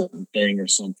do a certain thing or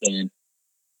something.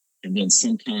 And then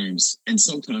sometimes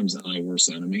I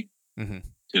worst enemy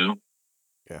too.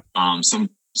 Yeah.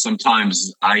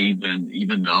 Sometimes I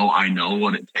even though I know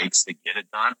what it takes to get it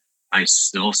done, I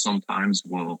still sometimes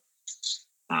will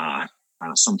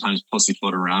sometimes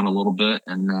pussyfoot around a little bit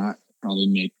and not probably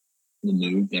make the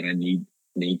move that I need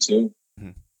to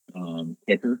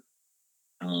quicker.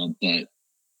 But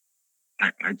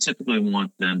I typically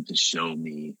want them to show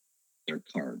me their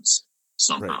cards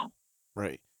somehow.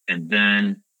 Right. And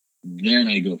then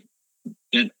I go,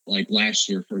 like last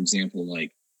year, for example,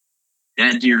 like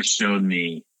that deer showed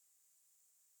me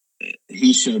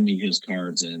he showed me his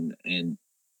cards, and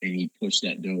he pushed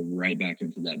that doe right back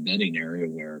into that bedding area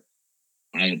where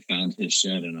I had found his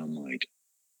shed, and I'm like,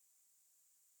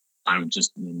 and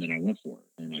then I went for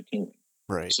it and I killed him.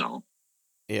 Right. So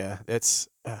Yeah, that's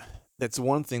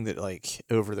one thing that, like,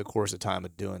 over the course of time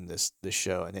of doing this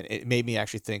show, and it made me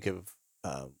actually think of.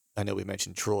 I know we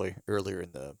mentioned Troy earlier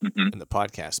in the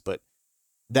podcast, but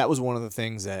that was one of the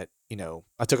things that,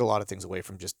 I took a lot of things away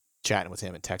from just chatting with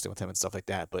him and texting with him and stuff like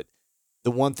that. But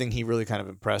the one thing he really kind of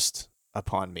impressed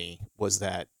upon me was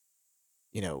that,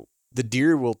 the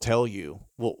deer will tell you,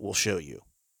 will show you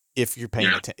if you're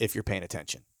paying if you're paying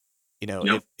attention.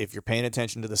 Yep. If you're paying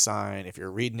attention to the sign, if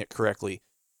you're reading it correctly,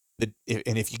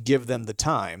 and if you give them the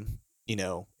time,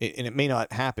 and it may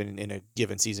not happen in a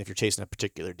given season if you're chasing a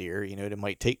particular deer. It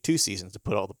might take 2 seasons to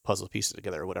put all the puzzle pieces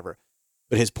together or whatever.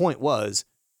 But his point was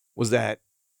that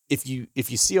if you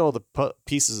see all the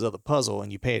pieces of the puzzle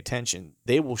and you pay attention,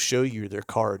 they will show you their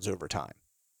cards over time,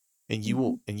 and you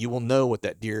will know what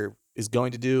that deer is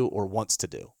going to do or wants to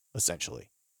do, essentially.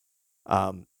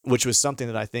 Which was something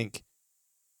that I think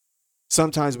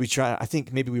sometimes we try. I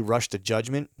think maybe we rush to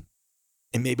judgment,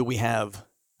 and maybe we have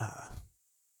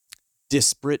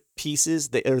disparate pieces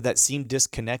that seem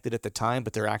disconnected at the time,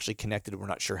 but they're actually connected. We're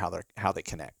not sure how they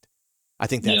connect. I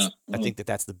think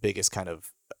that's the biggest kind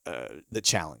of the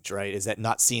challenge, right? Is that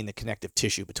not seeing the connective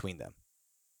tissue between them.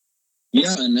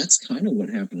 Yeah, and that's kind of what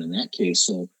happened in that case.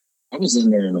 So I was in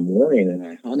there in the morning and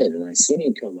I hunted and I seen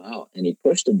him come out and he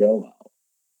pushed a doe out.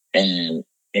 And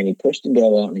he pushed the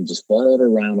doe out and he just followed her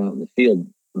around out in the field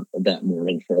that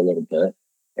morning for a little bit.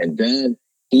 And then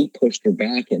he pushed her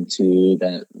back into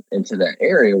that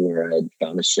area where I had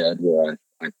found a shed where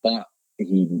I thought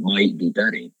he might be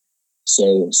bedding.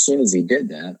 So as soon as he did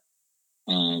that,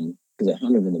 because I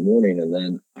hunted in the morning and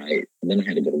then I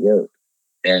had to go to work.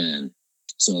 And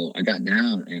so I got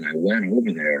down and I went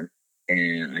over there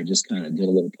and I just kind of did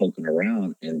a little poking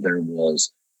around, and there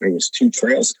was 2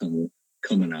 trails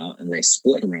coming out, and they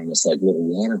split around this like little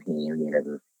water hole or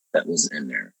whatever that was in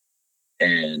there.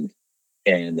 And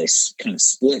they kind of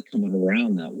split coming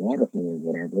around that water hole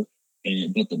or whatever.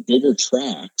 But the bigger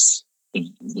tracks,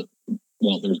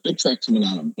 there's big tracks coming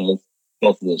out on both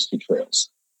of those 2 trails.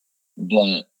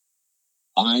 But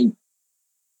I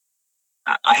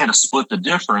had to split the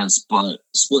difference, but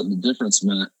splitting the difference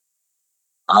meant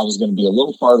I was going to be a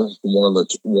little farther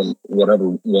from whatever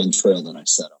one trail that I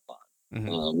set up on,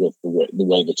 with the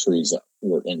way the trees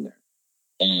were in there.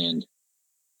 And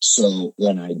so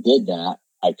when I did that,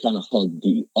 I kind of hugged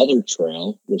the other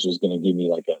trail, which was going to give me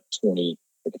like a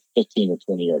 15 or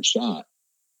 20 yard shot.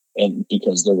 And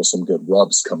because there was some good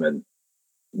rubs coming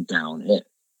down it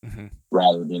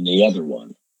rather than the other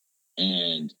one.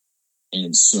 And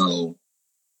so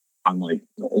I'm like,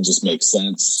 it just makes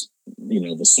sense.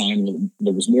 The sign,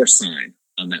 there was more sign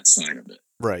on that side of it.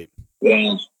 Right.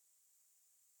 Well,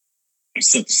 I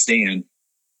set the stand,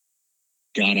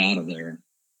 got out of there,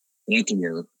 went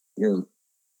to work,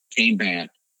 came back,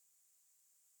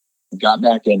 got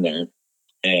back in there,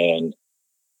 and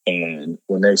when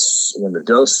the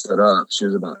doe stood up, she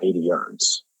was about 80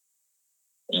 yards.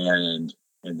 And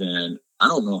then I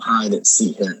don't know how I didn't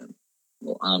see him.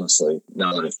 Well, honestly,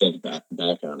 now that I think back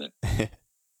on it,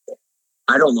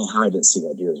 I don't know how I didn't see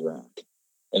that deer's rack.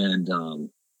 And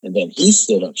then he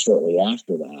stood up shortly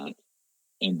after that,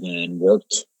 and then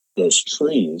worked those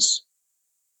trees.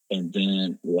 And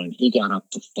then when he got up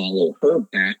to follow her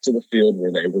back to the field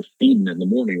where they were feeding in the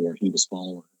morning, where he was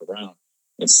following her around,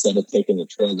 instead of taking the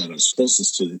trail that I was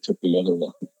closest to, they took the other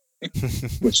one,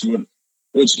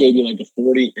 which gave you like a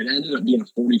 40. It ended up being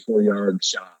a 44-yard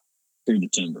shot through the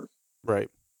timber. Right,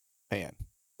 man.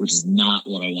 Which is not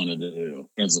what I wanted to do.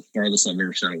 That's the farthest I've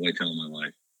ever shot a whitetail in my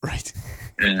life. Right.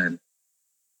 And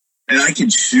I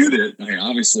can shoot it. I mean,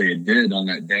 obviously, I did on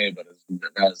that day, but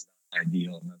that's not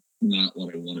ideal. That's not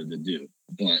what I wanted to do.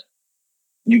 But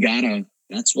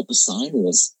that's what the sign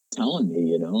was telling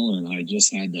me, and I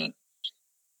just had to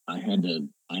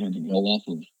go off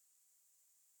of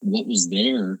what was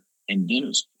there. And then it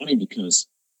was funny because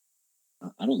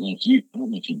I don't know if you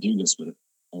do this, but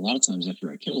a lot of times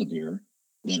after I kill a deer,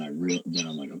 then I'm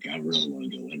like, okay, I really want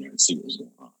to go in there and see what was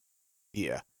going on.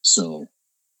 Yeah. So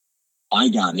I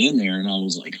got in there and I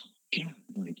was like, oh, God,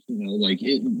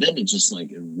 then it just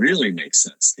like, it really makes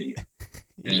sense to you.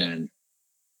 Yeah. And,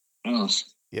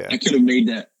 yeah, I could have made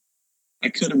that I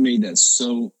could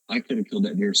have killed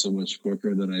that deer so much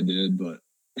quicker than I did, but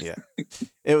yeah.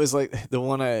 It was like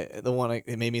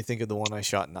it made me think of the one I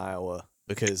shot in Iowa,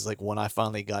 because like when I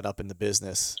finally got up in the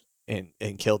business and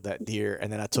killed that deer,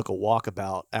 and then I took a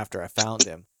walkabout after I found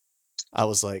him, I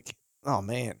was like, oh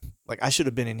man, like I should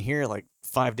have been in here like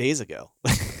 5 days ago.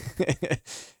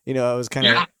 You know,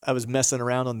 I was messing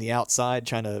around on the outside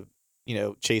trying to, you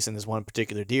know, chasing this one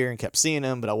particular deer and kept seeing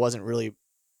him, but I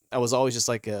was always just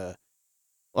like well,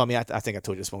 I mean, I think I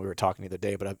told you this when we were talking the other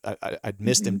day, but I'd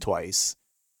missed him twice,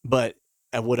 but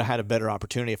I would have had a better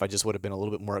opportunity if I just would have been a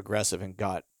little bit more aggressive and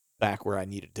got back where I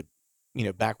needed to, you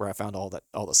know, back where I found all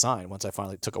the sign once I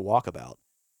finally took a walkabout.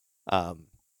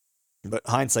 But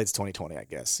hindsight's 2020, I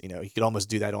guess. You know, you could almost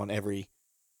do that on every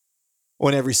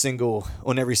single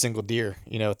deer,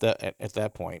 you know, at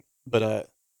that point. But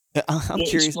I'm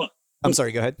curious. I'm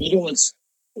sorry. Go ahead. You know what's?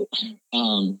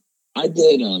 I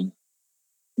did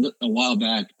a while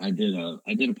back. I did a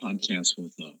podcast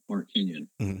with Mark Kenyon,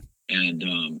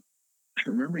 and I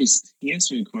remember he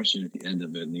asked me a question at the end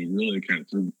of it, and he really kind of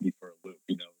threw me for a loop.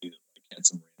 You know, he had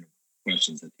some random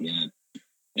questions at the end,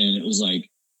 and it was like,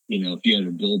 you know, if you had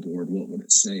a billboard, what would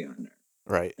it say on there?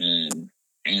 Right. And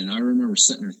I remember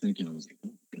sitting there thinking, I was like,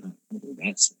 oh God, what would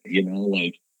that say? You know,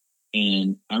 like,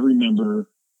 and I remember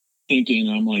thinking,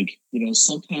 I'm like, you know,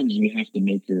 sometimes you have to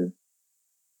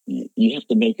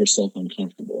make yourself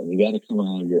uncomfortable, and you got to come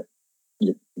out of your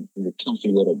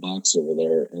comfy little box over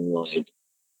there, and like,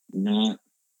 not,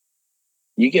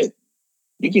 you can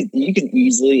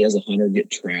easily as a hunter get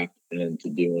trapped into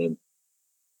doing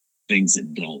things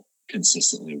that don't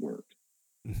consistently work,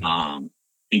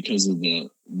 because of the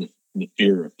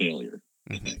fear of failure,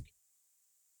 I think.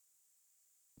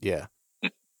 Yeah,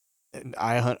 and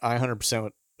I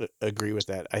 100% agree with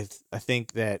that. I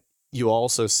think that you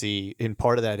also see, and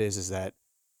part of that is that,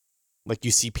 like,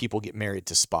 you see people get married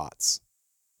to spots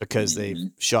because they've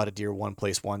shot a deer one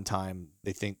place one time.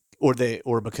 They think,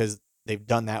 or because they've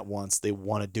done that once, they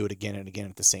want to do it again and again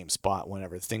at the same spot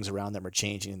whenever things around them are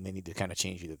changing and they need to kind of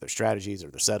change either their strategies or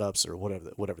their setups or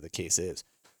whatever the case is.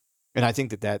 And I think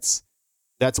that that's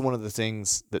one of the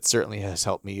things that certainly has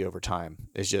helped me over time,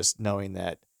 is just knowing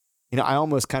that, you know, I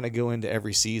almost kind of go into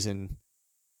every season,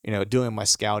 you know, doing my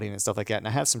scouting and stuff like that. And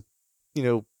I have some, you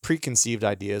know, preconceived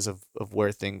ideas of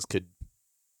where things could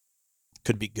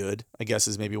be good, I guess,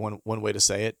 is maybe one way to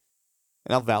say it.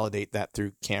 And I'll validate that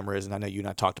through cameras. And I know you and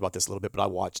I talked about this a little bit, but I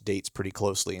watch dates pretty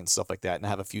closely and stuff like that. And I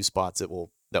have a few spots that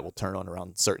will turn on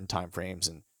around certain time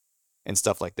frames and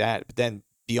stuff like that. But then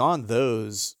beyond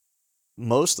those,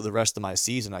 most of the rest of my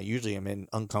season, I usually am in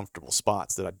uncomfortable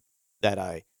spots that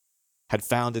I had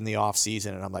found in the off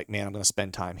season. And I'm like, man, I'm going to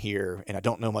spend time here, and I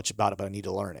don't know much about it, but I need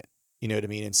to learn it. You know what I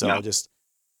mean? And so I'll just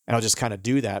kind of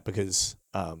do that because,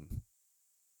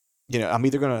 you know, I'm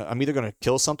either gonna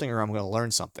kill something or I'm gonna learn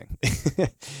something.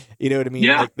 You know what I mean?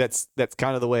 Yeah. Like that's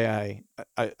kind of the way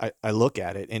I look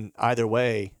at it. And either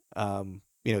way, you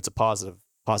know, it's a positive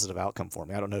outcome for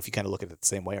me. I don't know if you kind of look at it the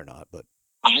same way or not, but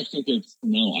I think it's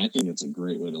a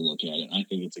great way to look at it. I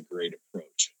think it's a great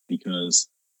approach because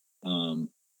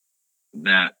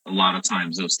that a lot of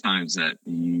times, those times that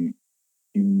you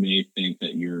may think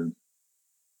that you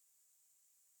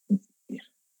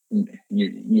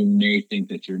may think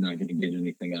that you're not going to get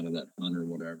anything out of that hunt or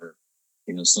whatever.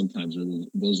 You know, sometimes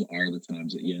those are the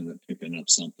times that you end up picking up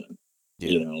something,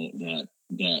 you know,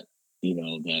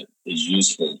 that is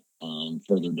useful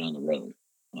further down the road.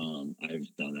 I've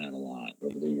done that a lot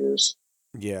over the years.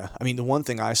 Yeah. I mean, the one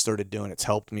thing I started doing, it's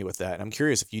helped me with that, and I'm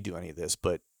curious if you do any of this,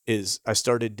 but is I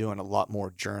started doing a lot more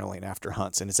journaling after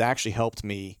hunts, and it's actually helped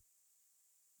me,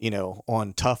 you know,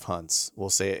 on tough hunts.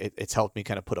 We'll say it's helped me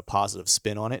kind of put a positive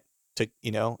spin on it, to,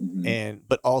 you know,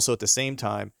 but also at the same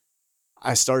time,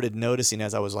 I started noticing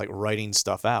as I was like writing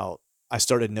stuff out, I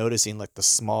started noticing like the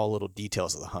small little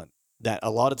details of the hunt that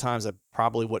a lot of times I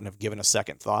probably wouldn't have given a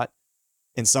second thought.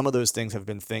 And some of those things have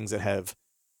been things that have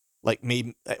like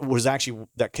maybe was actually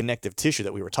that connective tissue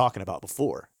that we were talking about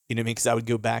before. You know what I mean? Because I would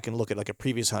go back and look at like a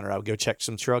previous hunter. I would go check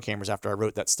some trail cameras after I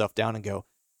wrote that stuff down and go,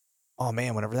 oh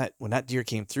man, when that deer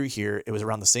came through here, it was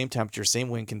around the same temperature, same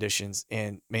wind conditions.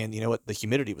 And man, you know what? The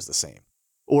humidity was the same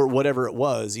or whatever it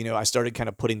was. You know, I started kind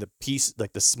of putting the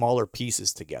smaller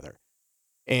pieces together.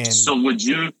 And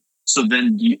so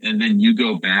then you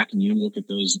go back and you look at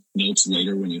those notes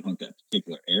later when you hunt that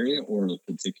particular area or a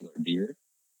particular deer?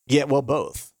 Yeah, well,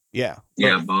 both. Yeah.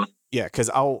 Both. Yeah, because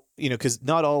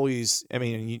not always, I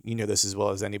mean, you know this as well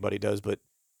as anybody does, but,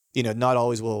 you know, not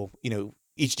always will, you know,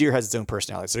 each deer has its own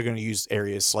personality. So they're going to use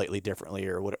areas slightly differently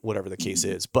or whatever the case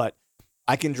is. But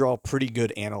I can draw pretty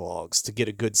good analogs to get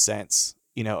a good sense,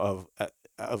 you know,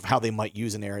 of how they might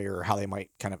use an area or how they might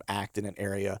kind of act in an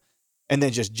area. And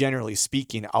then just generally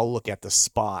speaking, I'll look at the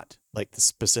spot, like the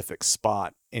specific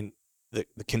spot in the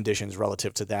conditions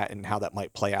relative to that and how that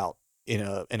might play out in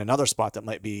another spot that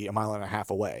might be a mile and a half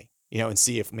away, you know, and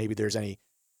see if maybe there's any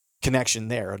connection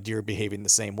there, a deer behaving the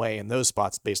same way in those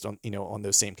spots based on, on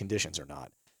those same conditions or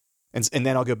not. And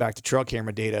then I'll go back to trail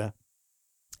camera data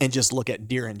and just look at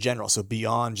deer in general. So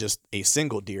beyond just a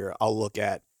single deer, I'll look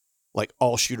at like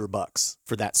all shooter bucks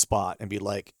for that spot and be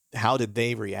like, how did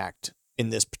they react in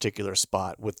this particular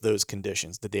spot with those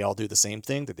conditions? Did they all do the same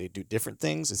thing? Did they do different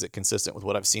things? Is it consistent with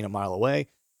what I've seen a mile away?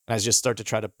 And I just start to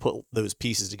try to put those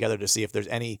pieces together to see if there's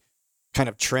any kind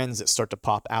of trends that start to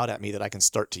pop out at me that I can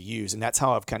start to use. And that's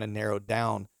how I've kind of narrowed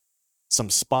down some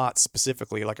spots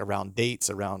specifically, like around dates,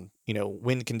 around,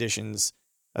 wind conditions.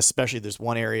 Especially there's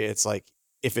one area, it's like,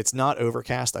 if it's not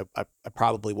overcast, I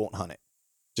probably won't hunt it,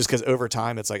 just because over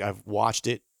time it's like I've watched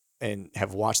it and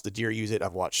have watched the deer use it.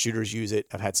 I've watched shooters use it.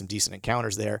 I've had some decent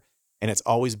encounters there, and it's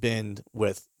always been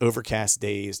with overcast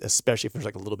days, especially if there's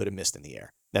like a little bit of mist in the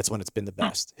air. That's when it's been the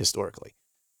best historically,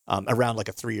 around like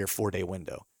a 3 or 4 day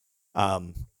window.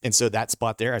 And so that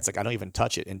spot there, it's like I don't even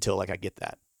touch it until like I get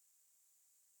that.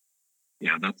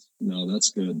 Yeah, that's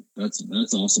good. That's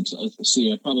awesome. So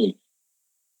see,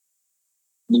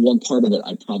 the one part of it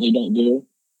I probably don't do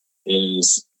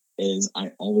is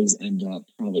I always end up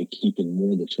probably keeping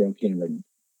more of the trail camera.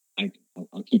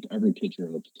 I'll keep every picture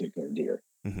of a particular deer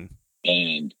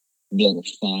and build a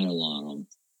file on them.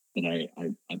 But I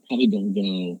probably don't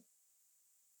go,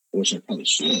 which I probably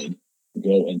should,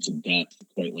 go into depth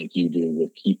quite like you do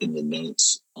with keeping the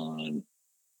notes on,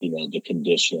 the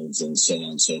conditions and so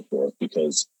on and so forth.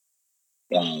 Because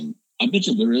I bet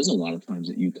you there is a lot of times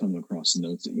that you come across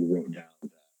notes that you wrote down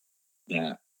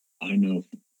that I know,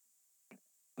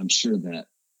 I'm sure that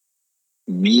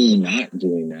me not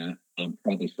doing that, I'm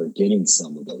probably forgetting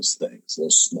some of those things,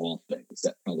 those small things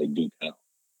that probably do count.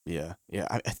 Yeah.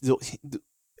 The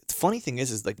funny thing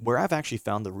is like where I've actually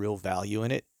found the real value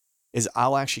in it is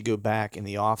I'll actually go back in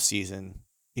the off season,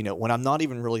 when I'm not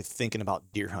even really thinking about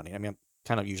deer hunting. I mean, I'm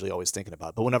kind of usually always thinking about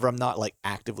it, but whenever I'm not like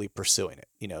actively pursuing it,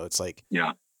 it's like,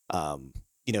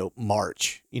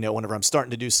 March, whenever I'm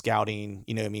starting to do scouting,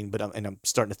 what I mean? But I'm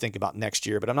starting to think about next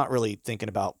year, but I'm not really thinking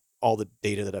about all the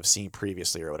data that I've seen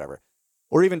previously or whatever.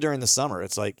 Or even during the summer,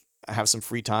 it's like I have some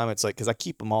free time. It's like, cause I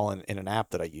keep them all in an app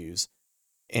that I use,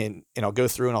 and I'll go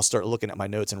through and I'll start looking at my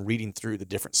notes and reading through the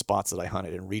different spots that I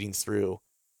hunted and reading through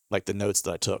like the notes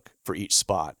that I took for each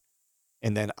spot.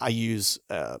 And then I use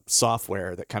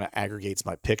software that kind of aggregates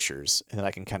my pictures, and then I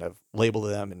can kind of label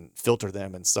them and filter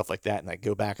them and stuff like that. And I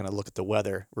go back and I look at the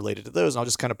weather related to those, and I'll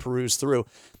just kind of peruse through.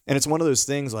 And it's one of those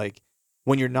things like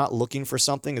when you're not looking for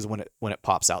something is when it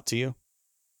pops out to you.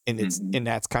 And and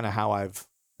that's kind of how I've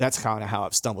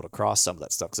stumbled across some of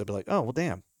that stuff. Cause I'd be like, oh, well,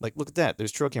 damn, like, look at that.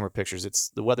 There's trail camera pictures. It's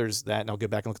the weather's that. And I'll go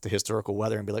back and look at the historical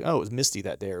weather and be like, oh, it was misty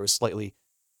that day, or it was slightly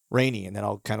rainy. And then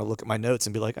I'll kind of look at my notes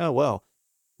and be like, oh, well,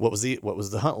 what was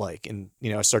the hunt like? And,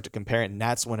 I start to compare it, and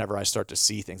that's whenever I start to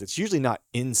see things. It's usually not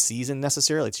in season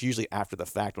necessarily. It's usually after the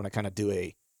fact when I kind of do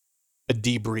a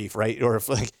debrief, right? Or if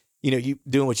like, you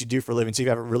doing what you do for a living. So you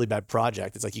have a really bad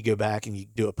project. It's like you go back and you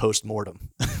do a post-mortem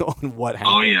on what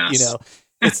happened. Oh, yes.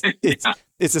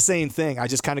 It's the same thing. I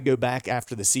just kind of go back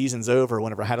after the season's over,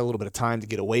 whenever I had a little bit of time to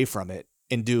get away from it,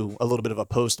 and do a little bit of a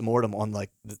post-mortem on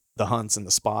like the hunts and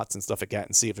the spots and stuff like that,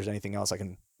 and see if there's anything else I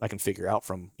can figure out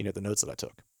from, the notes that I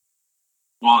took.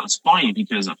 Well, it's funny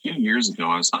because a few years ago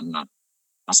I was hunting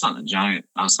a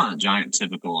giant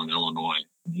typical in Illinois.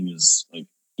 He was in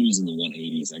the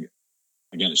 180s.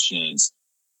 I got his sheds,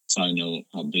 so I know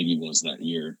how big he was that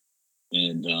year.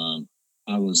 And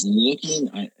I was looking.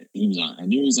 I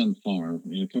knew he was on the farm.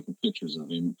 I had a couple pictures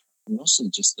of him, mostly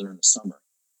just there in the summer.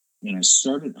 And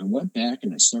I went back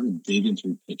and I started digging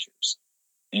through pictures,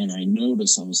 and I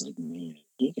noticed, I was like, man,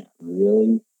 he got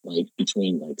really, like,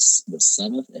 between like the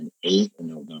 7th and 8th of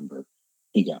November,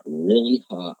 he got really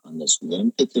hot on this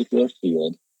one particular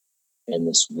field and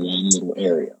this one little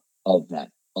area of that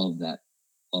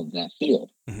field.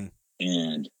 Mm-hmm.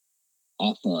 And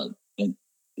I thought, and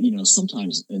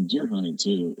sometimes in deer hunting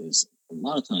too, is a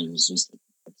lot of times it's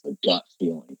a gut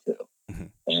feeling too. Mm-hmm.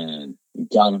 And you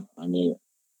gotta,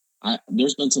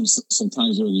 there's been some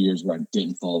times over the years where I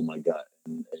didn't follow my gut,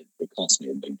 and it cost me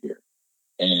a big deer.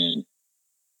 And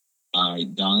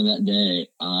down that day,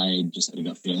 I just had a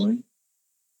gut feeling.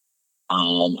 I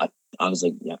was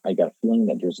like, yeah, I got a feeling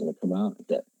that deer's going to come out at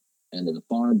that end of the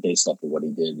farm based off of what he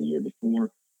did the year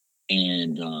before.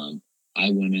 And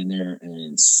I went in there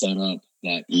and set up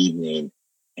that evening,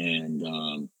 and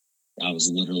I was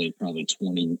literally probably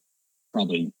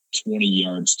 20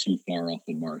 yards too far off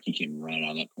the mark. He came right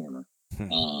out of that corner.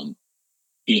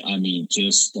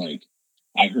 Just like,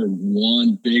 I heard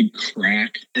one big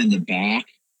crack in the back,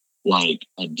 like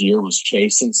a deer was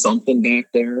chasing something back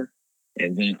there.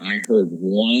 And then I heard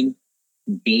one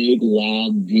big,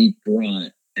 loud, deep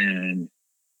grunt, and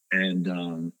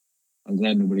I'm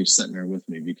glad nobody was sitting there with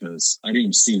me because I didn't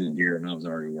even see the deer and I was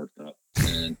already worked up.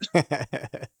 And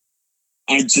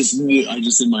I just knew,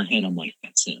 in my head, I'm like,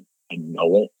 that's him. I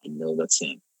know it. I know that's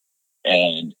him.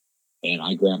 And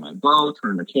I grabbed my bow,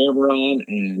 turned the camera on,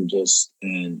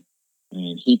 and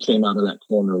he came out of that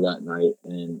corner that night,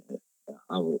 and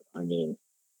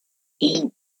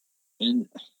he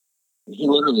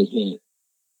literally hit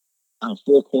out of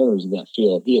 4 corners of that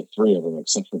field. He hit 3 of them,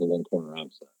 except for the one corner I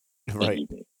was at. Right.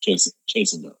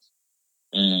 Chasing those.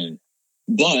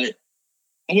 But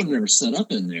I would have never set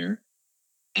up in there.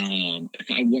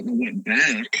 If I wouldn't have went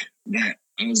back, that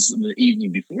I was the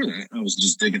evening before that, I was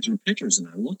just digging through pictures, and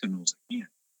I looked and I was like, man,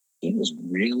 he was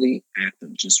really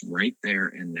active just right there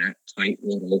in that tight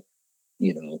little,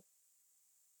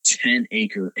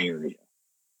 10-acre area.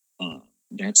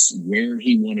 That's where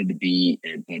he wanted to be,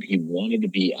 but he wanted to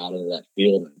be out of that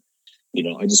field. And,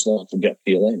 I just went for gut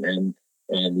feeling and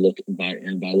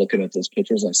by looking at those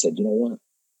pictures, I said, you know what?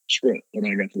 Screw it. What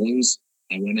do I got to lose?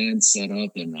 I went in, set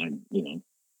up, and I,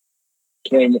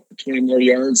 20 more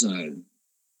yards,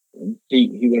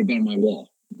 he would have been on my wall.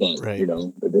 But, Right. It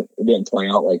didn't play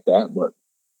out like that. But,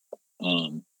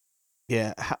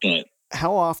 yeah.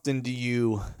 How often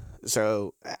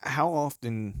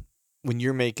when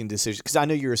you're making decisions, because I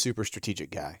know you're a super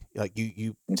strategic guy, like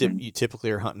you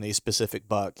typically are hunting a specific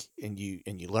buck and you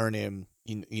learn him,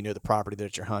 you know the property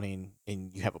that you're hunting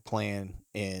and you have a plan,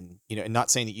 and and not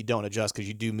saying that you don't adjust, because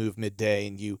you do move midday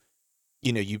and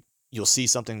you'll see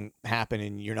something happen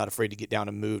and you're not afraid to get down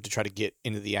and move to try to get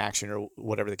into the action or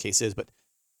whatever the case is. But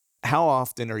how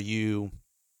often are you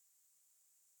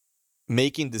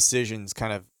making decisions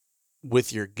kind of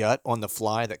with your gut on the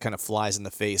fly that kind of flies in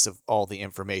the face of all the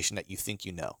information that you think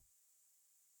you know?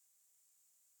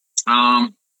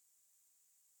 90%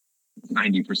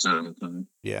 of the time.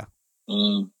 Yeah.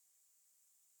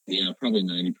 Yeah, probably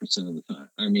 90% of the time.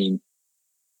 I mean,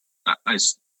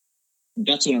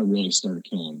 that's when I really started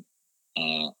killing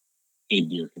big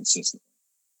deer consistently,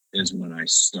 is when I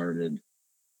started,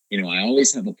 I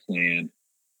always have a plan,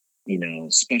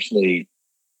 especially,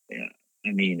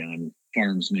 on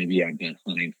farms, maybe I've been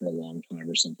hunting for a long time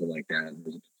or something like that, and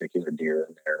there's a particular deer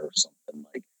in there or something.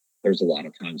 Like, there's a lot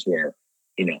of times where,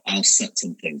 I'll set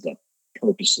some things up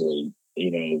purposely,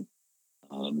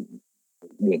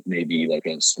 with maybe like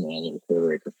a small little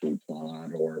 1/4-acre food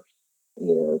plot or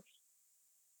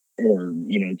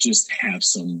just have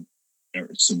some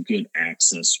good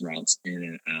access routes in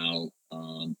and out,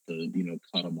 to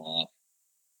cut them off,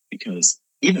 because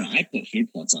even I put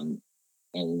feed plots on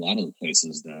a lot of the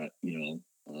places that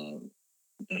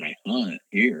that I hunt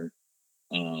here,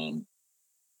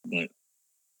 but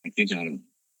I think I've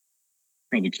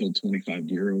probably killed 25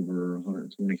 deer over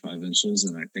 125 inches,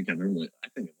 and I think I've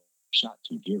shot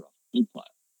 2 deer off a feed plot,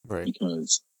 Right.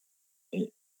 because I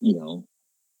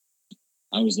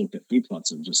always looked at feed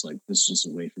plots and just like, this is just a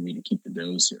way for me to keep the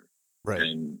does here, Right.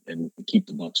 and keep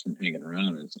the bucks from hanging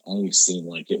around. It's always seemed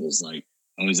like it was like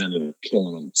I always ended up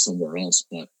killing them somewhere else,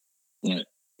 but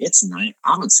it's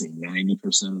I would say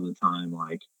 90% of the time,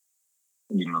 like,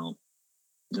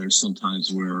 there's some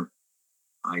times where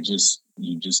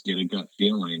you just get a gut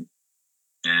feeling,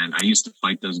 and I used to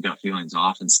fight those gut feelings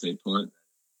off and stay put.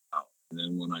 And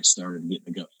then when I started getting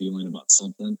a gut feeling about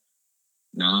something,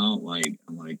 now, like,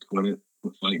 I'm like, quit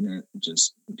fighting it,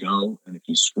 just go. And if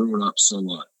you screw it up, so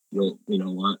what? You'll,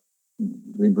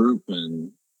 regroup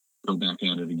and go back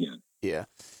at it again. Yeah.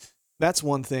 That's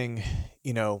one thing,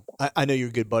 I know you're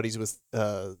good buddies with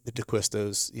the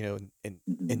DeQuistos,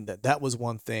 and that was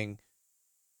one thing,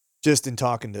 just in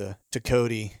talking to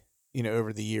Cody,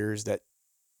 over the years, that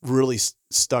really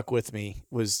stuck with me,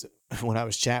 was when I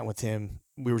was chatting with him.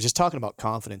 We were just talking about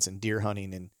confidence in deer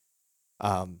hunting, and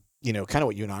kind of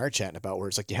what you and I are chatting about, where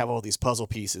it's like you have all these puzzle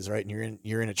pieces, right? And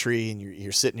you're in a tree and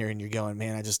you're sitting there and you're going,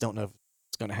 man, I just don't know if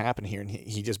it's going to happen here. And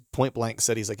he just point blank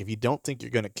said, he's like, if you don't think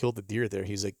you're going to kill the deer there,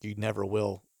 he's like, you never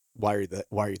will. Why are you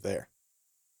there?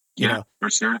 For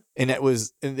sure. And it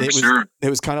was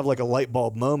kind of like a light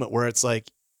bulb moment where it's like,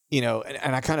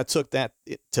 and I kind of took that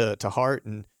to heart,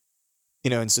 and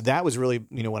and so that was really,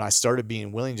 when I started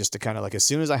being willing just to kind of like, as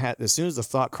soon as the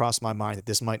thought crossed my mind that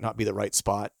this might not be the right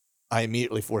spot, I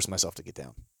immediately forced myself to get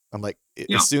down. I'm like,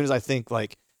 as soon as I think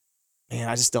like, man,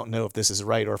 I just don't know if this is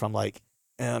right, or if I'm like,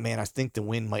 oh, man, I think the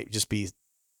wind might just be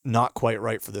not quite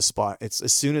right for this spot. It's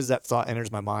as soon as that thought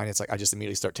enters my mind, it's like I just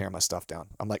immediately start tearing my stuff down.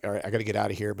 I'm like, all right, I got to get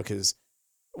out of here, because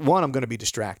one, I'm going to be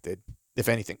distracted, if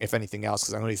anything else,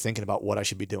 because I'm going to be thinking about what I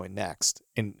should be doing next,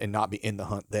 and not be in the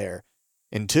hunt there.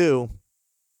 And two,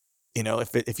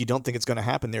 if you don't think it's going to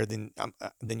happen there, then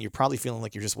you're probably feeling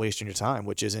like you're just wasting your time,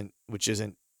 which isn't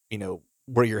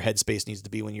where your headspace needs to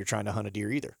be when you're trying to hunt a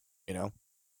deer either.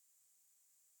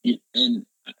 And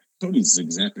Cody's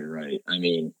exactly right. I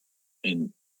mean,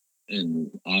 and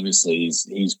obviously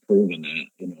he's proven that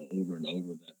over and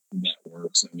over that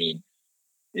works. I mean,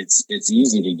 it's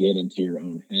easy to get into your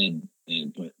own head,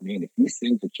 but man, if you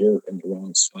think that you're in the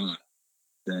wrong spot,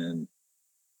 then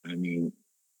I mean,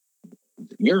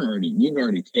 you've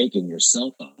already taken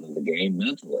yourself out of the game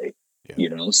mentally.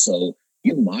 So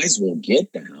you might as well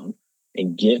get down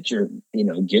and get your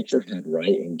head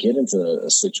right and get into a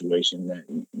situation that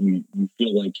you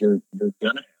feel like you're gonna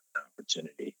have an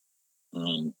opportunity.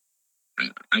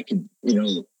 I could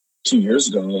 2 years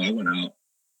ago I went out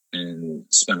and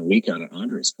spent a week out at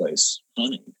Andre's place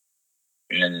hunting,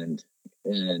 and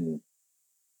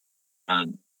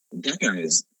that guy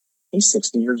he's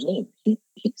 60 years old.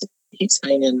 He's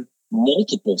hanging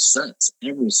multiple sets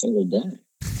every single day.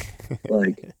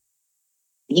 Like,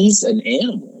 he's an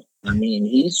animal. I mean,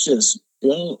 he's just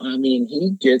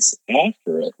he gets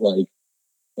after it. Like,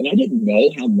 and I didn't know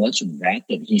how much of that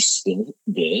he still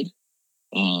did.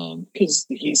 Because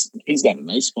he's got a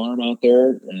nice farm out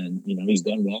there, and he's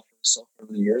done well for himself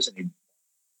over the years, and he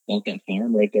bought that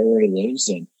farm right there where he lives,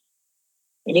 and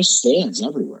there's stands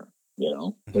everywhere.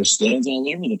 There's stands all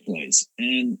over the place,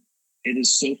 and it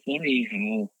is so funny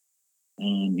how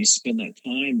you spend that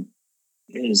time.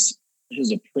 His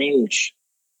approach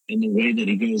and the way that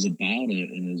he goes about it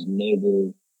and his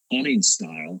mobile hunting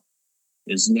style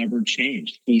is never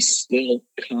changed. He's still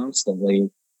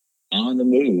constantly on the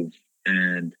move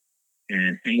and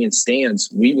hanging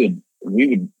stands. We would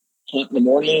hunt in the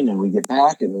morning and we get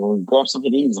back and we'll grab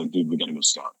something to eat. He's like, dude, we gotta go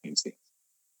scout hang stands.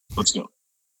 Let's go.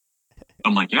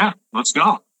 I'm like, yeah, let's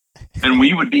go. And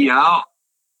we would be out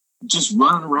just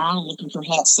running around looking for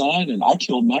hot sign. And I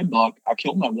killed my buck. I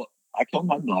killed my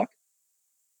buck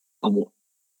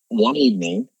one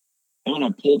evening. And when I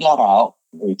pulled that out,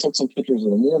 we took some pictures in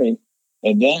the morning,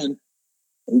 and then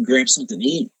we grabbed something to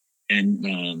eat.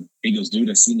 And he goes, dude,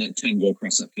 I seen that 10 go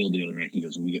across that field the other night. He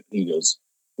goes, we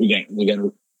got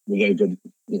to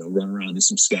go, run around and do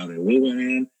some scouting. We went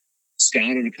in,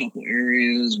 scouted a couple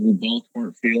areas. We both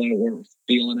weren't feeling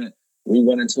it. We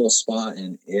went into a spot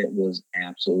and it was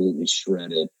absolutely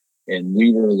shredded. And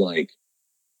we were like,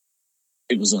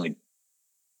 it was like,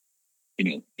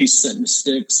 he's setting the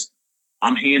sticks.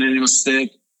 I'm handing him a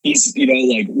stick. He's, we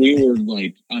were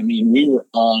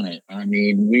on it. I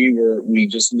mean, we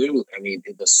just knew. I mean,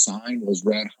 the sign was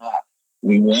red hot.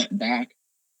 We went back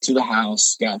to the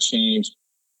house, got changed,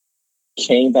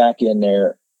 came back in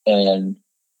there, and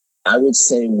I would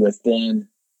say within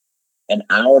an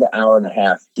hour to hour and a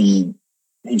half, he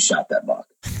shot that buck.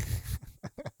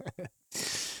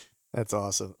 That's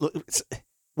awesome.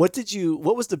 What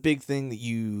was the big thing that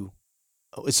you?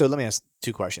 So let me ask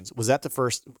two questions. Was that the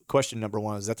first question? Number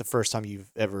one, is that the first time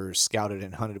you've ever scouted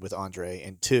and hunted with Andre?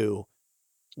 And two,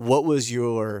 what was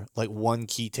your one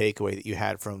key takeaway that you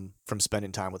had from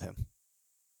spending time with him?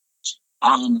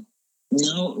 No,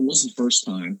 it wasn't the first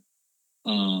time.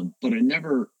 But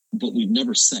we've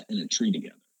never sat in a tree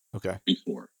together. Okay.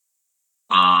 Before.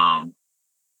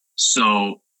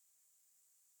 So,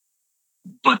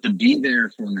 but to be there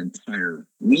for an entire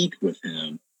week with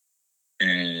him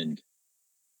and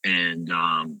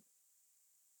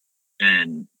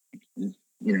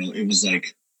it was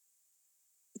like,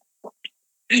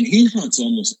 and he hunts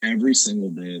almost every single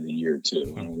day of the year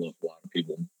too. I don't know if a lot of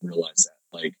people realize that.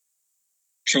 Like,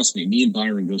 trust me, me and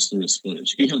Byron goes through his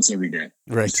footage. He hunts every day.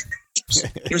 Right.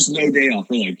 There's no day off.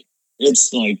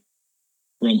 It's like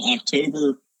from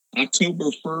October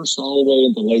 1st all the way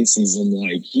into late season.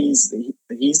 Like, he's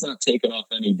not taking off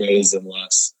any days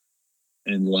unless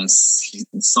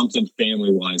something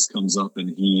family wise comes up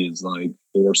and he is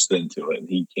forced into it and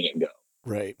he can't go.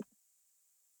 Right.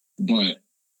 But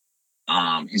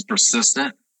he's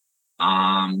persistent.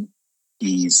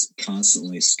 He's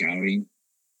constantly scouting.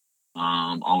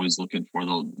 Always looking for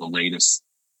the latest,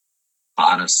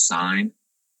 hottest sign.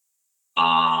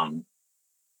 And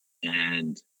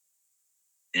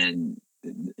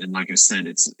like I said,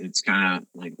 it's kind of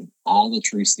like all the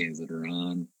tree stands that are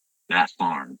on that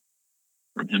farm,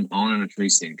 from him owning a tree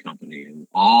stand company and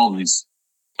all these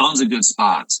tons of good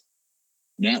spots.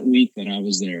 That week that I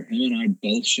was there, him and I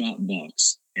both shot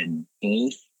bucks, and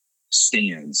both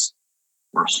stands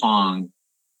were hung.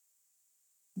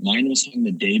 Mine was hung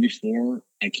the day before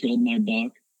I killed my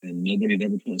buck, and nobody had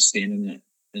ever put a stand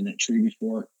in that tree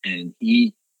before. And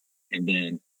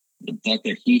then the buck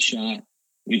that he shot,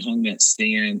 we hung that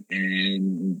stand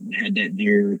and had that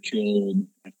deer killed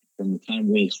from the time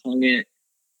we hung it,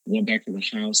 went back to the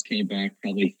house, came back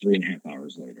probably 3.5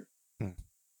 hours later.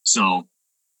 So,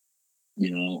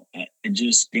 it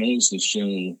just goes to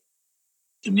show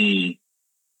to me,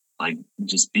 like,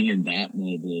 just being that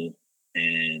mobile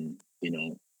and,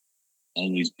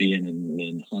 always being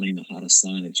and hunting the hottest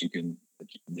sign that you can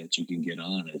get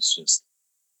on. It's just,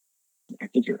 I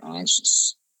think your odds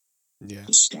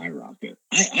just skyrocket.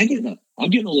 I'll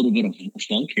get a little bit of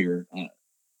funk here.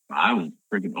 I would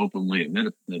freaking openly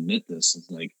admit this. It's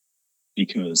like,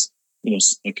 because,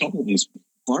 a couple of these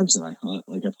farms that I hunt,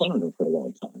 like, I've hunted them for a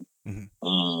long time.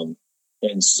 Mm-hmm.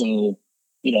 And so,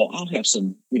 I'll have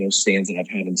some, stands that I've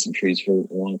had in some trees for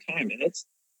a long time. And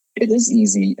it is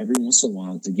easy every once in a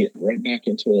while to get right back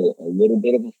into a little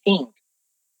bit of a funk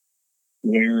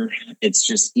where it's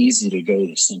just easy to go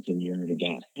to something you already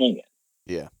got hanging.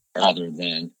 Yeah. Rather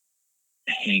than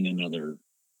hang another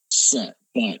set.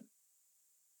 But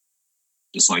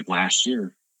just like last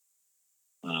year,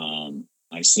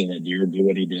 I seen a deer do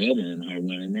what he did, and I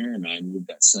went in there and I moved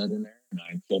that set in there and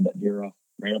I killed that deer off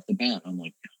right off the bat. I'm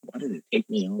like, why did it take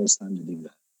me all this time to do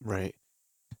that? Right.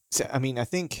 So, I mean, I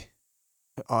think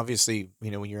obviously,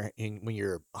 when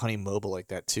you're hunting mobile like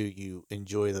that too, you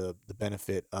enjoy the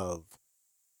benefit of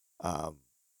a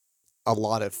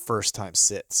lot of first time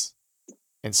sits.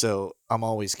 And so I'm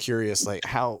always curious, like,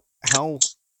 how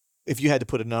if you had to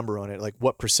put a number on it, like,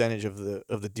 what percentage of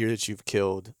the deer that you've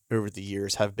killed over the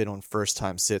years have been on first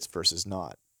time sits versus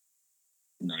not?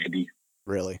 90.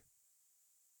 Really?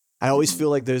 I always feel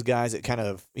like those guys that kind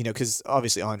of, because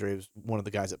obviously Andre was one of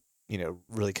the guys that,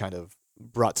 really kind of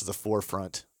brought to the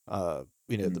forefront, the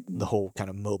whole kind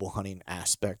of mobile hunting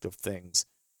aspect of things.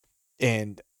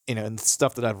 And, and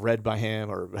stuff that I've read by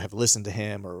him or have listened to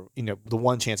him, or, the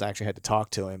one chance I actually had to talk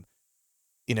to him,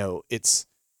 it's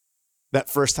that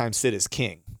first time sit is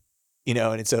king,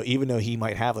 and so even though he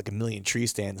might have like a million tree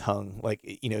stands hung, like,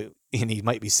 and he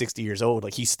might be 60 years old,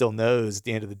 like, he still knows at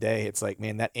the end of the day, it's like,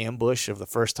 man, that ambush of the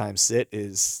first time sit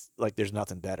is like, there's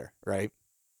nothing better. Right.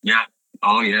 Yeah.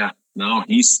 Oh yeah. No,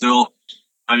 he's still,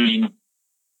 I mean,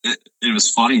 it was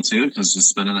funny too, because just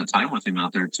spending that time with him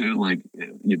out there too, like,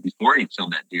 before he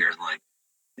killed that deer, like,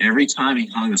 every time he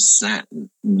hung a set in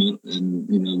the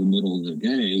middle of the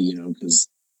day, because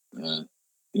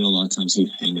a lot of times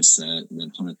he'd hang a set and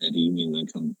then hunt it that evening,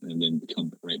 and then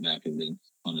come right back and then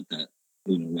hunt it that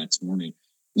next morning. It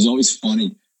was always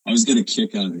funny. I was getting a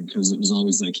kick out of it because it was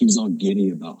always like he was all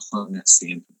giddy about hunting that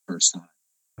stand for the first time.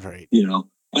 Right.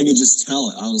 I could just tell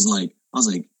it. I was like,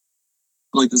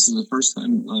 this is the first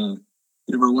time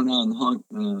he ever went out and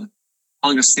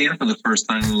hung a stand for the first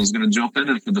time and was going to jump in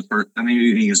it for the first. I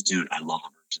mean, he goes, dude, I love a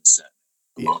virgin set.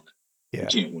 I love it. Yeah. I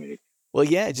can't wait. Well,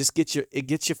 yeah, it just gets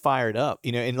you fired up,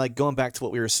 and like going back to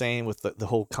what we were saying with the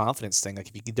whole confidence thing, like,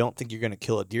 if you don't think you're going to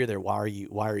kill a deer there, why are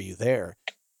you there?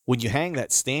 When you hang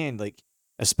that stand, like,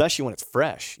 especially when it's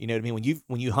fresh, you know what I mean?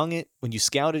 When you hung it, when you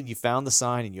scouted, you found the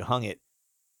sign and you hung it,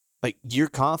 like, your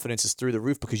confidence is through the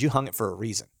roof because you hung it for a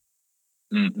reason.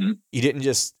 Mm-hmm. You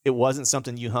didn't it wasn't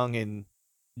something you hung in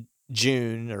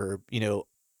June or,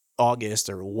 August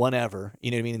or whenever,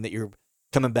 you know what I mean? And that you're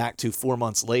coming back to 4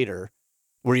 months later,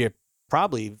 where you're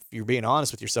probably, if you're being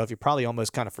honest with yourself, you probably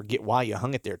almost kind of forget why you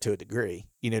hung it there to a degree.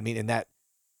 You know what I mean? And that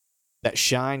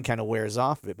shine kind of wears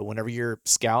off of it. But whenever you're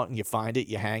scouting, you find it,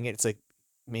 you hang it. It's like,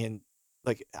 man,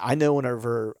 like, I know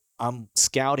whenever I'm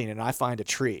scouting and I find a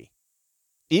tree,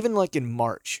 even like in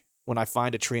March, when I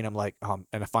find a tree and I'm like, and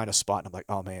I find a spot and I'm like,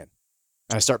 oh man.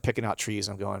 And I start picking out trees.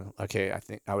 And I'm going, okay, I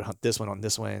think I would hunt this one on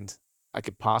this wind. I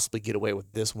could possibly get away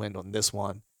with this wind on this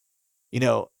one.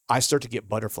 I start to get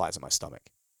butterflies in my stomach.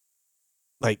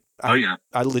 Like, I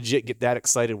legit get that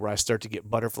excited where I start to get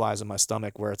butterflies in my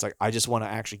stomach, where it's like, I just want to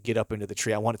actually get up into the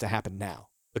tree. I want it to happen now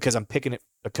because I'm picking it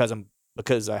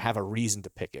because I have a reason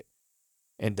to pick it.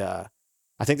 And, I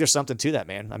think there's something to that,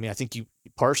 man. I mean, I think you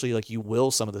partially, like, you will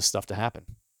some of this stuff to happen.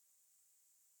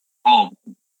 Oh,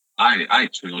 I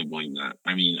truly believe that.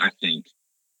 I mean, I think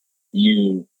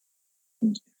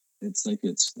it's like,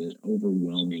 it's the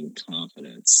overwhelming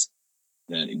confidence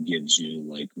that it gives you,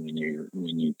 like, when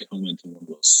you come into one of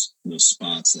those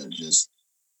spots that just,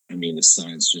 I mean, the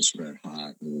sign's just red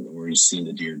hot, or you see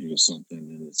the deer do something,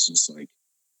 and it's just like,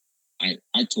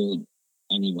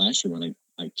 last year when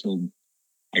I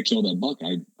killed that buck,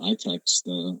 I text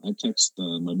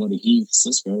my buddy Heath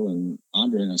Cisco and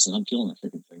Andre, and I said, I'm killing that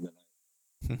freaking thing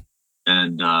tonight.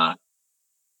 And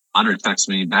Andre texts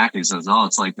me back. He says, "Oh,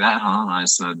 it's like that, huh?" And I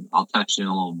said, "I'll text you in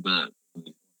a little bit."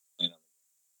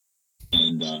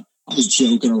 And I was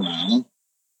joking around,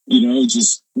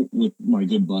 just with my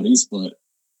good buddies, but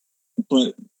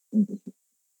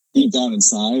deep down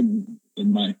inside,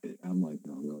 I'm like,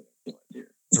 no, really, I feel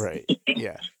deer. Right.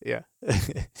 Yeah. Yeah.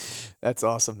 That's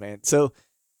awesome, man. So,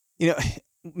 you know,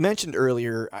 mentioned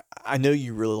earlier, I know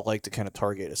you really like to kind of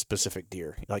target a specific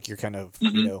deer. Like you're kind of,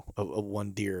 you Mhm. know, a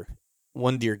one deer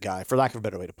guy, for lack of a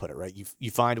better way to put it, right?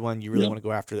 You find one you really Yep. want to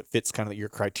go after that fits kind of your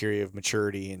criteria of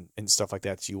maturity and stuff like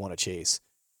that you want to chase.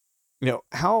 You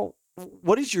know,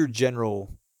 what is your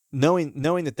general,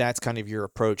 knowing that that's kind of your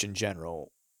approach in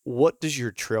general, what does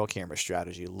your trail camera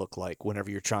strategy look like whenever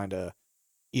you're trying to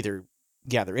either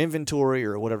gather inventory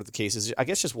or whatever the case is? I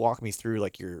guess just walk me through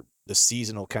like the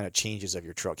seasonal kind of changes of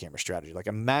your trail camera strategy. Like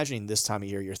imagining this time of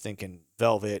year you're thinking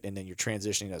velvet and then you're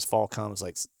transitioning as fall comes.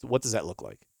 Like what does that look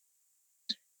like?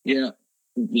 Yeah.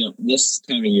 This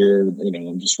time of year,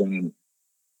 I'm just running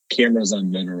cameras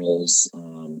on minerals,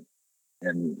 and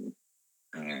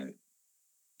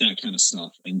that kind of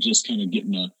stuff, and just kind of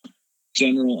getting a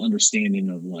general understanding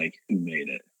of like who made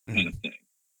it, kind of thing.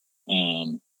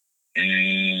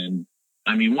 And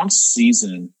I mean, once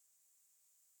season,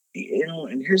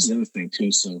 and here's the other thing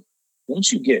too. So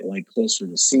once you get like closer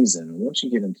to season, and once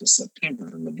you get into September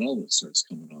and the velvet starts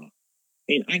coming off,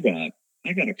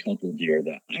 I got a couple deer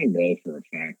that I know for a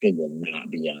fact they will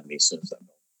not be on me since I'm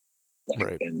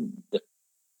Right. and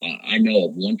I know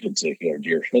of one particular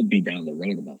deer. He'll be down the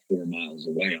road about 4 miles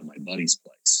away on my buddy's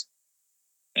place,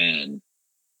 and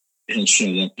he'll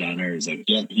show up down there. He's like,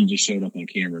 "Yep, he just showed up on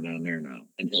camera down there now,"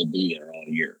 and he'll be there all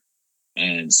year.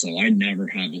 And so I never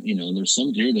have it. There's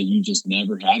some deer that you just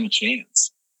never have a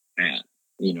chance at.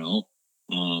 You know,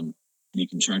 you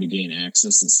can try to gain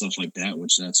access and stuff like that,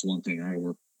 which that's one thing I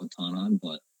work a ton on.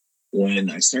 But when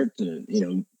I start to,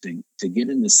 to get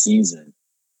in the season,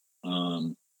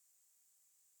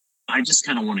 I just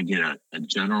kind of want to get a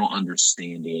general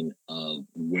understanding of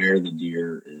where the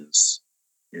deer is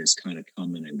kind of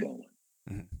coming and going,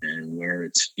 and where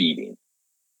it's feeding.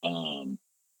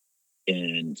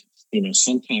 And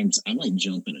sometimes I might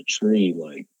jump in a tree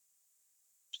like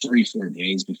 3-4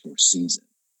 days before season,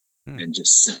 and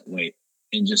just sit way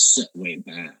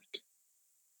back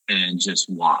and just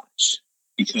watch,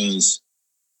 because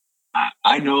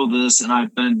I know this, and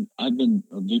I've been a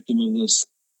victim of this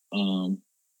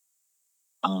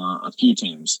a few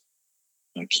times.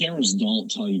 Cameras don't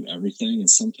tell you everything, and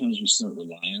sometimes we start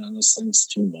relying on those things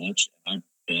too much. I've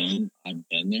been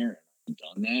there, and I've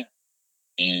done that,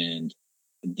 and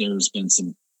there's been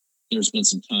some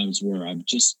times where I've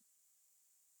just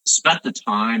spent the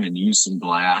time and used some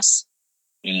glass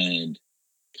and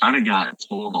kind of got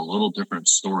told a little different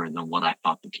story than what I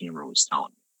thought the camera was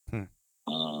telling me.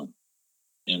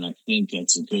 And I think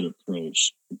that's a good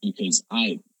approach, because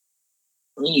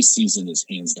early season is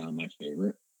hands down my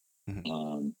favorite.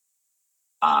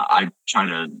 I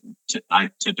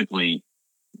typically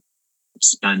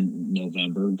spend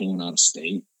November going out of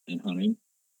state and hunting.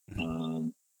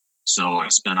 So I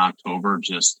spent October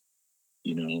just,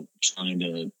 trying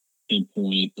to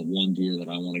pinpoint the one deer that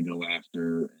I want to go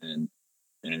after. And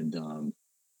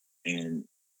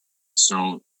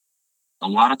so a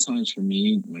lot of times for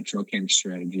me, my trail camera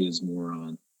strategy is more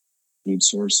on food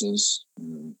sources.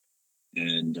 And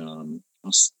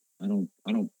I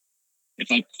don't,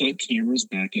 if I put cameras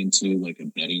back into like a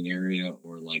bedding area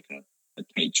or like a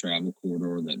tight travel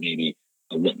corridor that maybe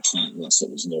I wouldn't hunt unless it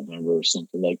was November or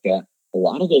something like that, a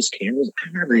lot of those cameras, I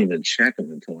never even check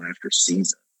them until after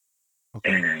season.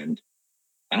 Okay. And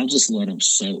I'll just let them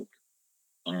soak.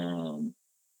 I'll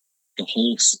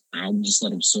just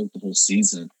let them soak the whole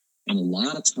season. And a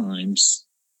lot of times,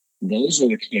 those are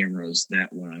the cameras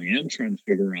that when I am trying to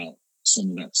figure out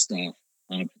some of that stuff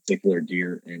on a particular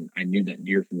deer, and I knew that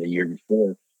deer from the year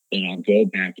before, then I'll go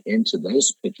back into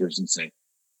those pictures and say,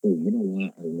 "Oh, you know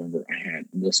what? I remember I had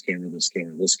this camera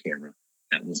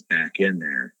that was back in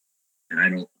there, and I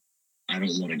don't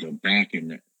want to go back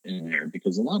in there,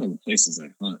 because a lot of the places I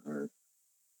hunt are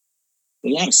a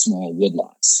lot of small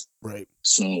woodlots, right?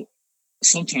 So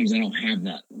sometimes I don't have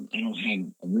a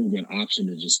real good option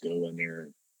to just go in there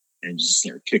and just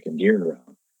start kicking deer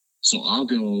around. So I'll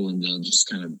go and they'll just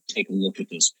kind of take a look at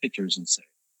those pictures and say,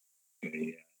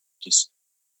 okay, just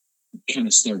kind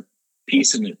of start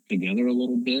piecing it together a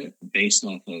little bit based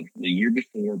off of the year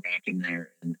before back in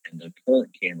there and the current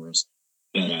cameras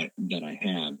that I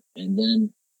have. And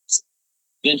then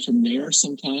from there,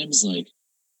 sometimes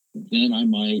then I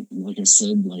might, like I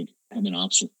said, have an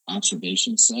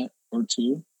observation set or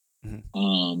two.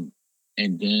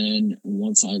 And then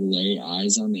once I lay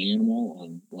eyes on the animal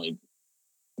on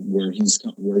where he's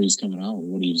coming out and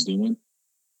what he's doing,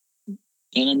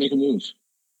 then I make a move.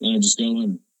 Then I just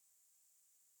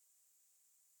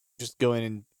go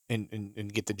in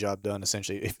and get the job done,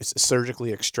 essentially. If it's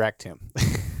surgically extract him.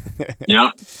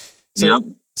 Yep. So, Yep.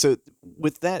 so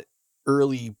with that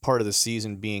early part of the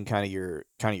season being kind of your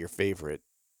favorite,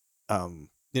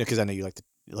 because I know you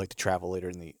like to travel later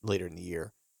in the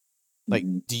year. Like,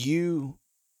 Mhm. do you?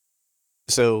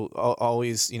 So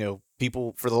always,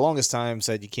 people for the longest time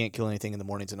said you can't kill anything in the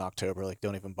mornings in October. Like,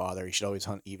 don't even bother. You should always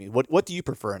hunt evening. What do you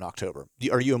prefer in October?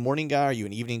 Are you a morning guy? Are you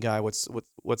an evening guy? What's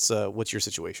your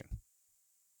situation?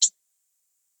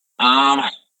 Um,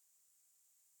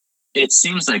 it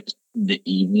seems like the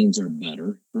evenings are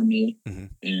better for me Mm-hmm.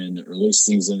 in the early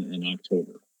season in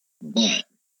October. But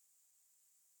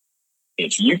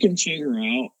if you can figure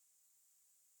out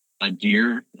a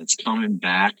deer that's coming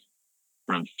back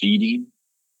from feeding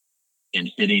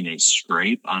and hitting a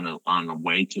scrape on the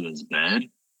way to his bed,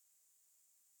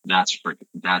 that's like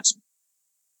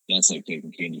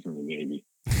taking candy from a baby.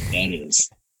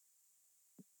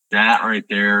 That right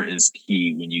there is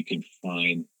key when you can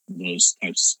find those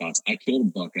types of spots. I killed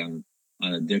a buck on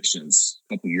Addictions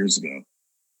a couple years ago.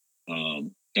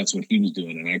 That's what he was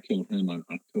doing, and I killed him on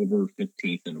October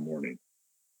 15th in the morning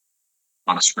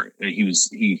on a scrape.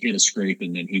 He hit a scrape,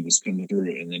 and then he was coming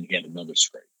through it, and then he had another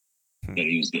scrape that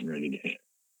he was getting ready to hit.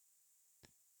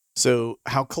 So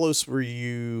how close were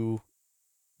you,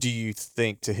 do you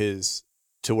think,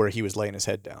 to where he was laying his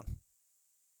head down?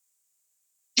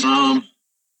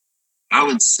 I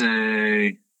would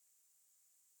say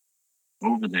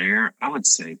over there, I would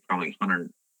say probably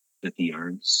 150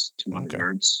 yards, 200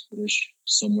 yards ish,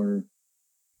 somewhere.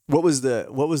 What was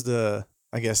the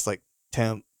I guess, like,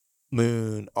 temp,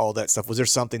 moon, all that stuff? Was there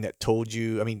something that told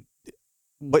you? I mean,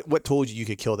 what told you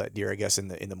could kill that deer? I guess in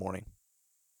the morning.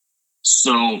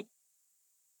 So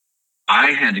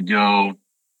I had to go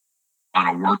on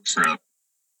a work trip,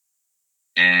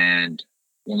 and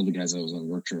one of the guys that was on a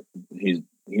work trip,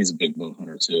 he's a big bow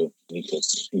hunter too. He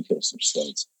kills some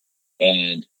studs,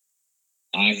 and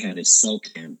I had a cell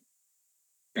cam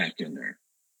back in there,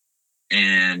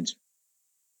 and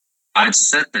I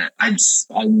set that. I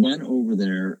went over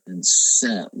there and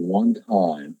set one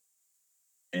time,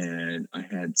 and I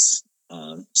had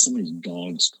somebody's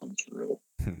dogs come through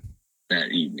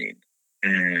that evening,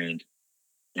 and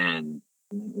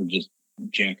we're just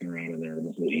jacking around in there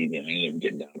the whole evening. I ended up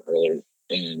getting down earlier,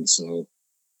 and so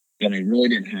then I really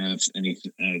didn't have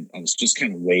anything. I was just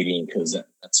kind of waiting because that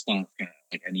spot kind of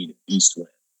like I needed east wind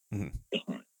to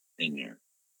hunt in there,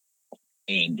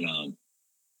 and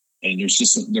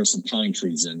there's some pine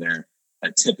trees in there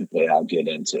that typically I'll get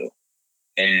into,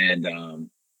 and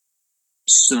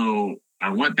so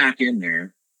I went back in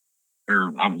there,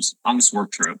 or I was on this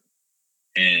work trip,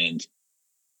 and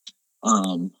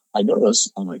I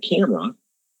noticed on my camera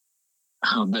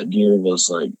how that deer was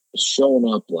like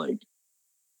showing up, like,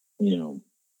 coming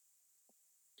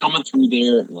through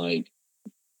there, like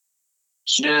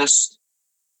just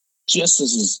as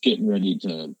it's getting ready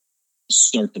to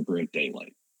start to break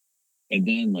daylight. And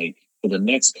then, like, for the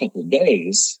next couple of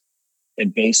days,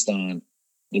 and based on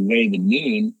the way the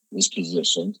moon was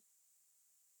positioned,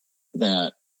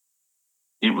 that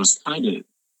it was kind of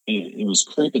it was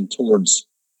creeping towards,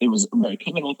 it was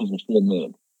coming off of a full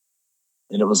moon,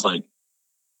 and it was like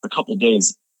a couple of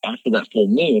days after that full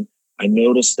moon, I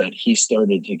noticed that he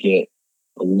started to get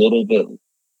a little bit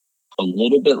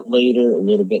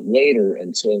later,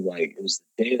 until like it was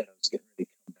the day that I was getting ready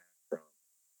to come back from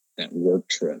that work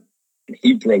trip, and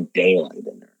he broke daylight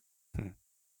in there.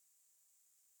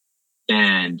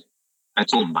 And I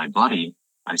told my buddy,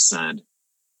 I said,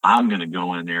 I'm gonna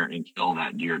go in there and kill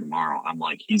that deer tomorrow. I'm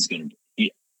like, he's gonna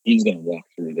walk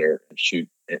through there and shoot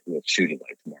it with shooting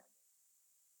light tomorrow.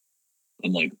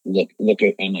 I'm like, look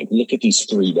at these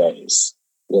 3 days,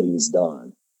 what he's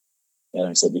done. And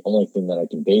I said, the only thing that I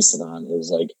can base it on is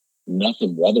like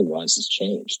nothing weather-wise has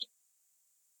changed.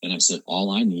 And I said,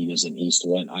 all I need is an east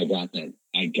wind. I got that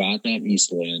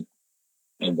east wind,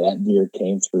 and that deer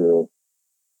came through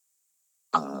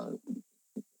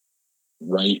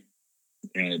right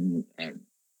at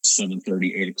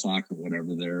 7:30, 8 o'clock or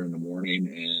whatever there in the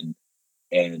morning,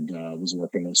 and was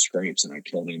working those scrapes, and I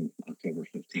killed him October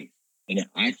 15th. And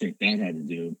I think that had to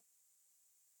do,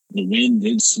 the wind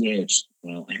did switch.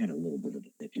 Well, I had a little bit of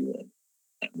a nippy wind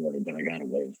that morning, but I got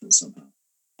away with it somehow.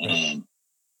 Right.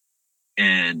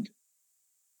 And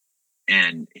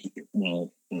what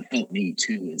helped me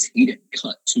too is he didn't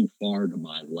cut too far to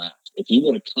my left. If he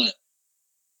would have cut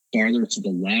farther to the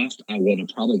left, I would have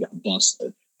probably got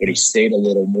busted. But he stayed a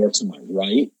little more to my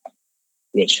right,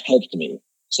 which helped me.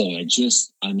 So I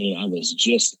was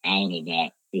just out of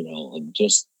that,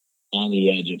 just on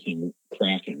the edge of him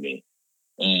cracking me.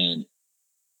 And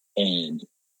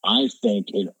I think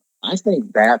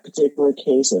that particular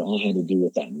case, it all had to do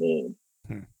with that moon.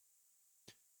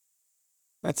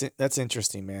 That's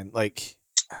interesting, man. Like,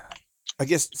 I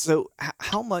guess so.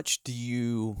 How much do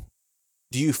you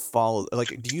follow?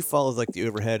 Like, do you follow like the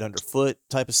overhead underfoot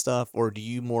type of stuff, or do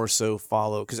you more so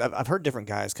follow? Because I've heard different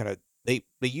guys kind of they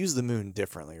use the moon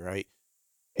differently, right?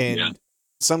 Yeah. And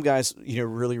some guys,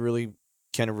 really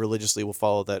kind of religiously will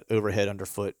follow that overhead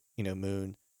underfoot,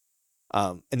 moon.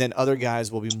 And then other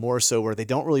guys will be more so where they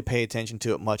don't really pay attention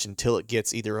to it much until it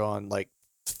gets either on like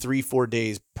 3-4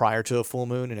 days prior to a full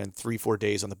moon, and then 3-4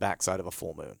 days on the backside of a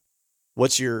full moon.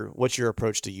 What's your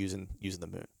approach to using the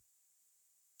moon?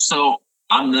 So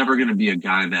I'm never going to be a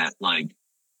guy that like,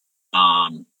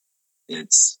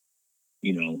 it's,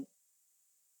 you know,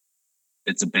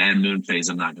 it's a bad moon phase.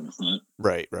 I'm not going to hunt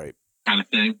Right, right. kind of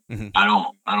thing. Hmm. I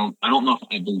don't know if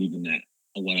I believe in that.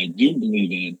 What I do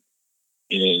believe in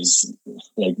is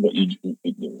like what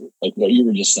you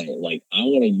were just saying. Like I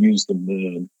want to use the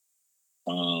moon,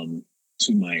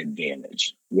 to my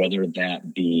advantage, whether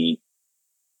that be,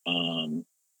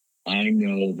 I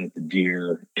know that the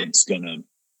deer, it's gonna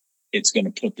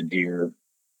put the deer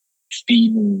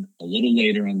feeding a little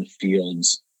later on the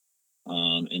fields,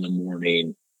 in the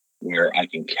morning, where I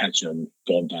can catch them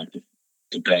going back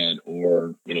to bed,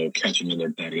 or catch them in their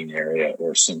bedding area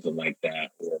or something like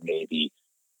that, or maybe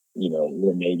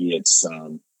it's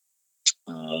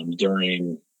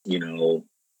during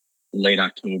late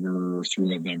October through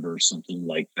November or something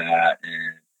like that,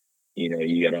 and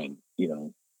you got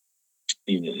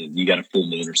you got a full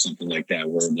moon or something like that,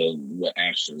 where the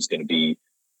action is going to be,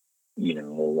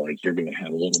 like you're going to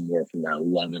have a little more from that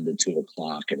 11 to 2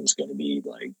 o'clock, and it's going to be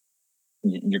like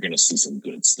you're going to see some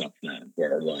good stuff then,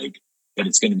 where like, but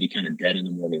it's going to be kind of dead in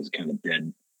the mornings, kind of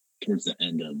dead towards the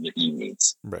end of the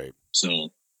evenings. Right. So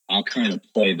I'll kind of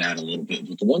play that a little bit.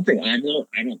 But the one thing I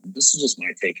don't, this is just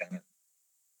my take on it.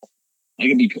 I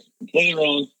can be completely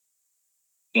wrong,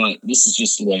 but this is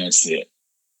just the way I see it.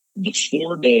 The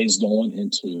 4 days going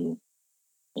into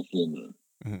a full moon,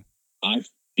 hmm I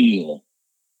feel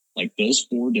like those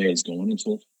 4 days going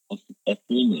into a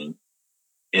full moon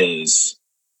is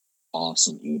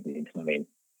awesome evening hunting.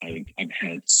 I've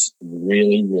had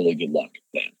really, really good luck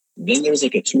then. Then there's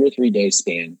like a 2 or 3 day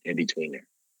span in between there,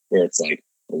 where it's like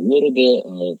a little bit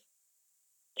of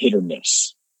hit or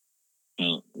miss,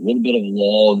 a little bit of a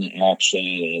lull in the action,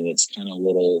 and it's kind of a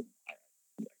little.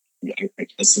 I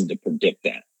can't seem to predict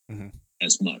that hmm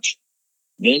as much.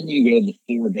 Then you go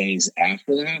the 4 days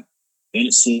after that, then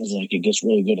it seems like it gets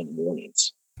really good in the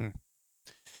mornings.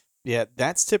 Yeah,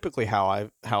 that's typically how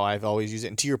I've always used it.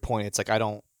 And to your point, it's like I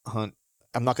don't hunt.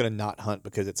 I'm not gonna not hunt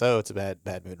because it's a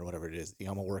bad moon or whatever it is.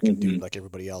 I'm a working Mm-hmm. dude like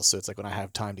everybody else, so it's like when I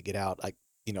have time to get out, I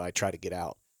try to get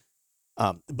out.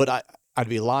 But I'd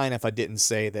be lying if I didn't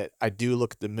say that I do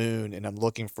look at the moon and I'm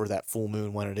looking for that full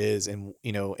moon when it is, and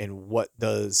and what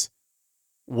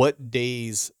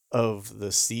days of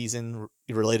the season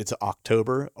related to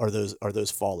October are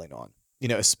those falling on?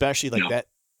 Especially like Yeah.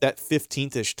 that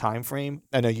 15th-ish time frame.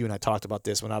 I know you and I talked about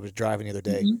this when I was driving the other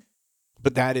day, Mm-hmm.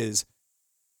 but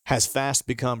has fast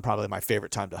become probably my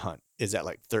favorite time to hunt, is at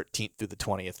like 13th through the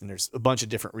 20th, and there's a bunch of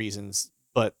different reasons,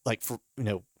 but like for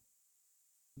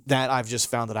that I've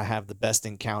just found that I have the best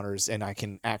encounters, and I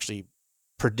can actually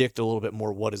predict a little bit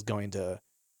more what is going to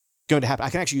happen. I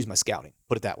can actually use my scouting,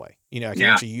 put it that way. I can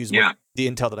Yeah. actually use Yeah. the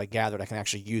intel that I gathered. I can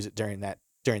actually use it during that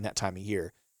time of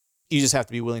year. You just have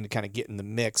to be willing to kind of get in the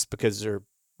mix, because they're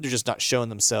just not showing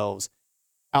themselves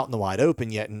out in the wide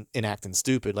open yet, and acting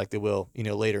stupid like they will,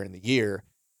 later in the year.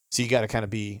 So you got to kind of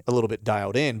be a little bit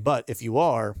dialed in. But if you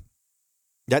are,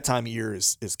 that time of year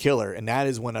is killer, and that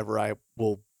is whenever I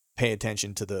will pay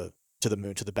attention to the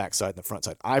moon, to the backside and the front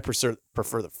side. I prefer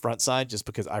the front side just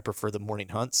because I prefer the morning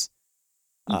hunts.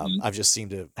 Mm-hmm. I've just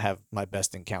seemed to have my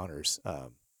best encounters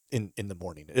in the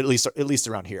morning, at least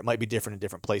around here. It might be different in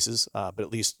different places, but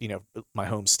at least my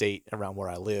home state, around where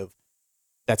I live,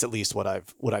 that's at least what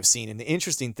I've seen. And the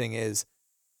interesting thing is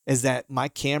that my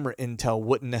camera intel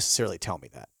wouldn't necessarily tell me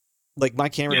that. Like my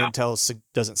camera Yeah. intel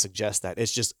doesn't suggest that.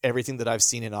 It's just everything that I've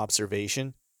seen in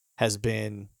observation has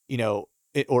been,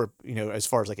 as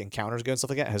far as like encounters go and stuff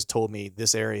like that, has told me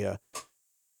this area,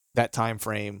 that time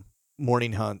frame,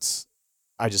 morning hunts,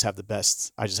 I just have the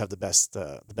best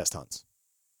hunts.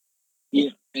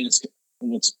 Yeah, and it's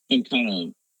been kind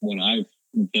of what I've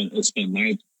been. It's been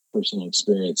my personal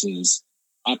experience is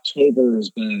October has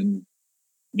been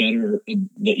better.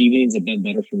 The evenings have been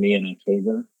better for me in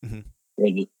October, Mm-hmm.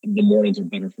 where the mornings are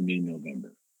better for me in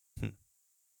November.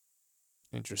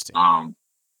 Interesting.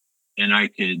 And I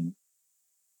could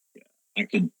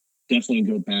definitely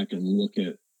go back and look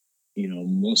at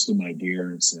most of my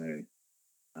deer and say,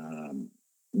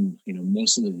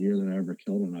 most of the deer that I ever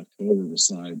killed in October,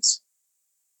 besides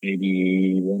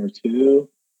maybe one or two.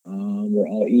 Were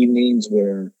all evenings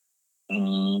where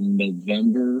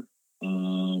November,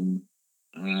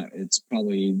 it's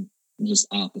probably just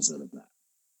opposite of that.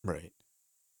 Right.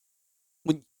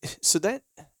 When so that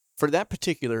for that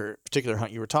particular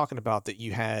hunt you were talking about that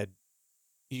you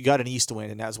got an east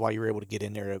wind and that's why you were able to get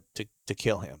in there to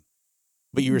kill him.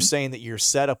 But you were Mhm. saying that your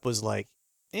setup was like,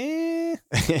 a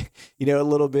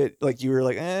little bit like you were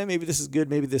like, maybe this is good,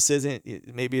 maybe this isn't,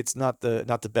 maybe it's not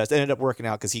the best. It ended up working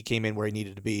out because he came in where he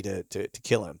needed to be to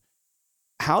kill him.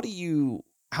 How do you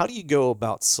go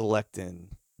about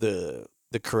selecting the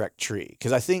correct tree?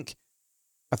 Because I think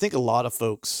a lot of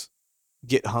folks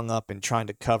get hung up in trying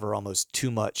to cover almost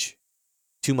too much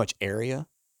area,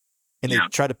 and they Yeah.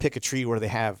 try to pick a tree where they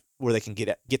can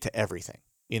get to everything,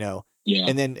 Yeah.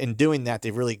 and then in doing that,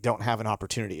 they really don't have an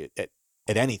opportunity at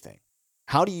anything.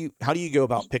 How do you go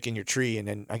about picking your tree? And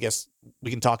then I guess we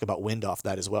can talk about wind off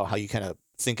that as well. How you kind of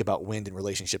think about wind in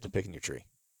relationship to picking your tree.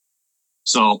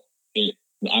 So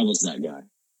I was that guy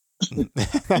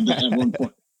at one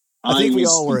point. I think we was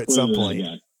all were at some completely that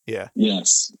point. guy. Yeah.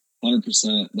 Yes,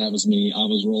 100%. That was me. I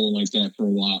was rolling like that for a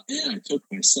while. And I took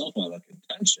myself out of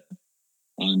contention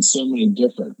on so many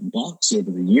different bucks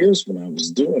over the years when I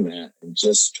was doing that and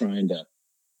just trying to,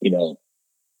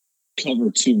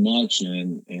 cover too much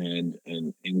and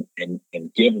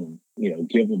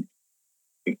give them,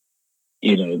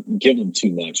 give them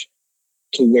too much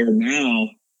to where now,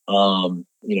 I want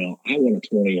a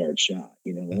 20-yard shot,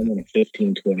 I want a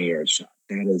 15, 20-yard shot.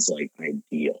 That is like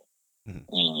ideal.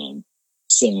 Mhm.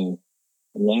 So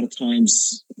a lot of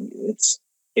times it's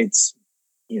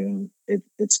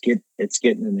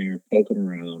getting in there, poking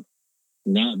around,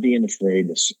 not being afraid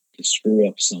to screw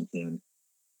up something,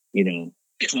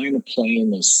 kind of playing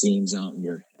those scenes out in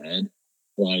your head,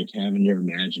 like having your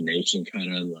imagination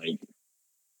kind of like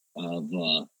of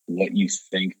what you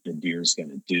think the deer's going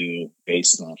to do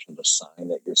based off of the sign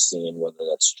that you're seeing, whether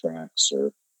that's tracks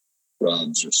or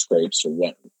rubs or scrapes or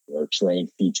what, or terrain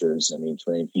features. I mean,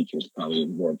 terrain features probably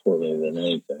more importantly than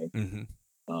anything.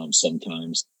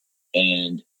 Sometimes,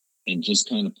 and just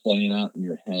kind of playing out in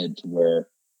your head to where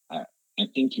I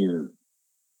think your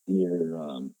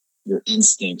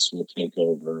instincts will take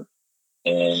over,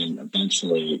 and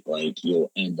eventually, like,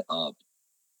 you'll end up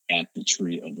at the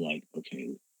tree of like,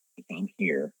 okay, if I'm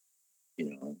here,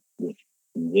 with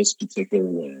this particular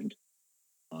wind,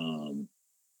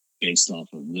 based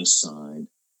off of this sign,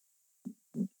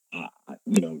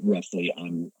 roughly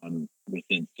I'm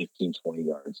within 15, 20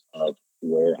 yards of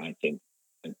where I think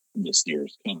this deer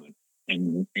is coming,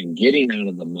 and getting out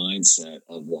of the mindset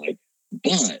of like,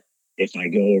 but if I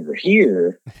go over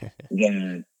here,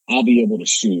 then I'll be able to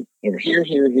shoot over here,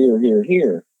 here, here, here,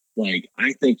 here. Like,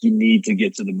 I think you need to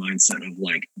get to the mindset of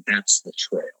like, that's the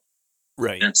trail.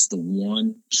 Right. That's the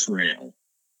one trail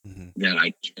Mm-hmm. that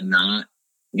I cannot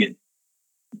get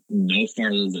no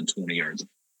farther than 20 yards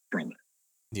from it.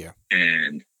 Yeah.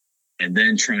 And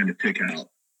then trying to pick out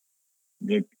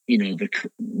the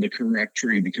correct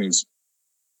tree, because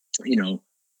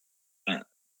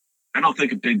I don't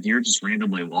think a big deer just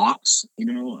randomly walks.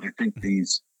 I think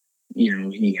these, he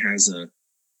hasn't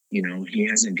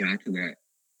got to that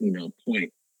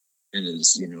point in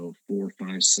his 4,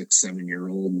 5, 6,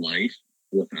 7-year-old life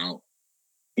without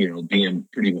being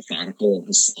pretty methodical of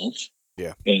himself.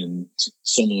 Yeah. And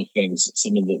some of the things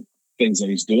that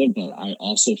he's doing. But I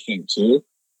also think too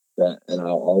that, and I'll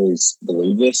always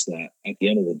believe this, that at the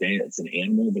end of the day, it's an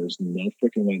animal. There's no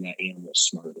freaking way that animal is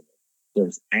smarter than me.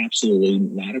 There's absolutely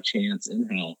not a chance in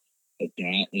hell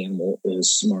that animal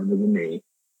is smarter than me.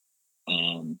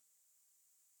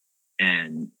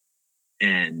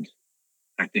 And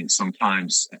I think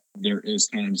sometimes there is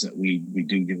times that we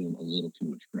do give them a little too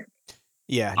much credit.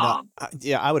 Yeah, no,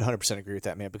 I would 100% agree with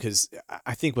that, man, because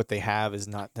I think what they have is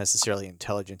not necessarily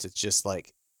intelligence. It's just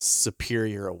like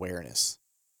superior awareness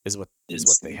is what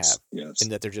they have. Yes.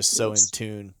 And that they're just so in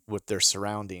tune with their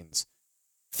surroundings,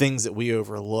 things that we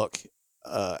overlook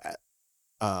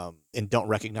and don't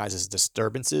recognize as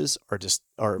disturbances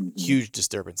are huge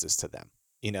disturbances to them.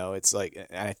 It's like,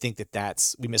 and I think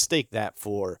we mistake that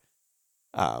for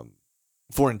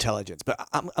intelligence. But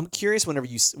I'm curious when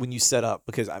you set up,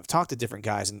 because I've talked to different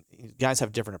guys and guys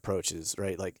have different approaches,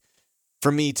 right? Like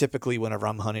for me, typically whenever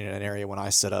I'm hunting in an area, when I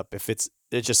set up, if let's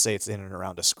just say it's in and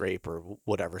around a scrape or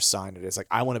whatever sign it is, like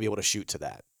I want to be able to shoot to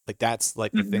that. Like that's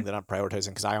like the thing that I'm prioritizing,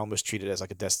 because I almost treat it as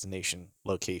like a destination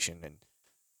location,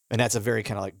 and that's a very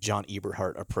kind of like John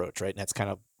Eberhart approach, right? And that's kind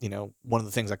of one of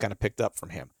the things I kind of picked up from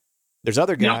him. There's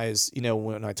other guys,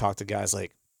 when I talk to guys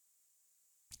like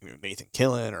Nathan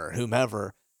Killen or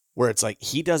whomever, where it's like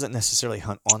he doesn't necessarily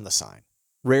hunt on the sign.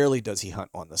 rarely does he hunt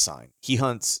on the sign. He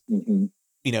hunts, Mm-hmm.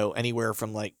 Anywhere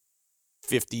from like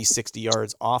 50, 60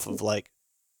 yards off of like,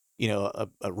 a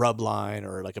rub line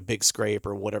or like a big scrape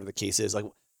or whatever the case is. Like,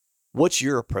 what's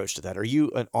your approach to that? Are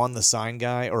you an on the sign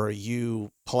guy, or are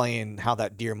you playing how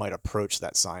that deer might approach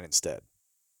that sign instead?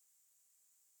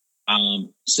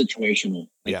 Situational.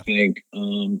 Yeah.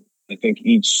 I think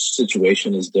each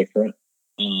situation is different.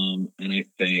 And I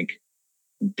think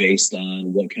based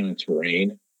on what kind of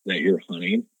terrain that you're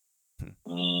hunting,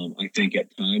 I think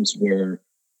at times where,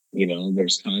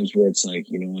 there's times where it's like,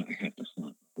 you know what, I have to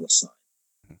hunt on the sign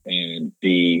and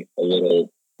be a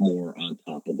little more on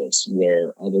top of this,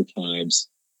 where other times,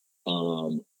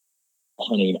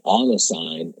 hunting on the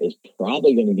sign is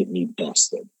probably going to get me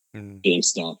busted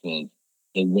based off of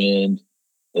the wind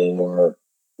or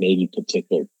maybe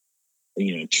particular,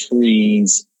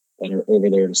 trees that are over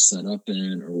there to set up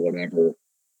in or whatever,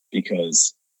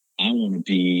 because I want to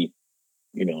be,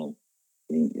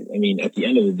 at the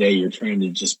end of the day, you're trying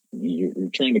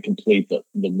to complete the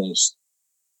most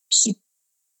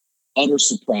utter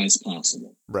surprise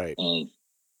possible. Right.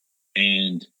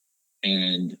 And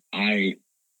I,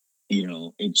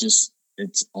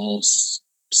 it's all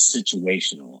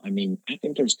situational. I mean, I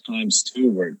think there's times too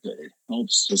where it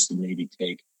helps just to maybe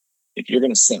take, if you're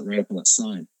going to set right up on that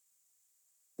sign,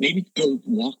 maybe go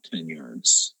walk 10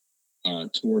 yards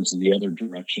towards the other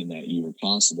direction that you were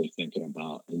possibly thinking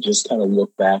about, and just kind of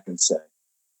look back and say,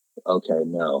 okay,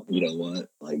 no, you know what?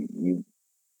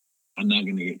 I'm not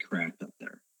going to get cracked up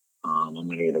there. I'm going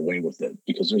to get away with it,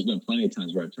 because there's been plenty of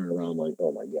times where I turn around like,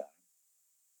 oh my God.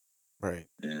 Right.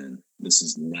 And this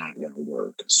is not going to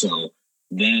work. So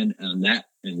then in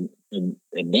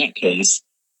that case,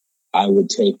 I would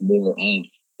take more of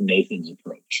Nathan's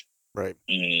approach. Right.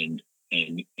 And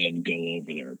go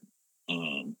over there.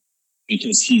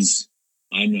 Because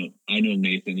I know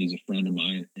Nathan, he's a friend of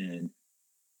mine, and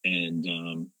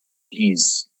he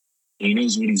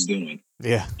knows what he's doing.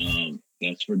 Yeah.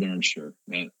 That's for darn sure.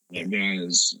 That guy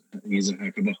he's a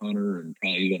heck of a hunter, and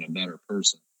probably even a better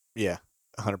person. Yeah.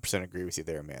 100% agree with you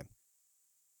there, man.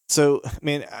 So,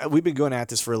 man, we've been going at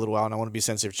this for a little while, and I want to be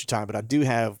sensitive to your time, but I do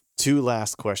have two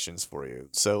last questions for you.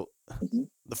 So,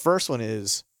 the first one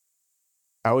is,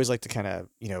 I always like to kind of,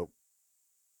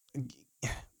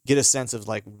 get a sense of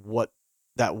like what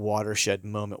that watershed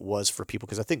moment was for people,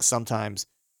 because I think sometimes,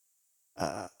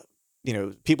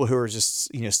 people who are just,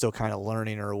 still kind of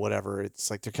learning or whatever, it's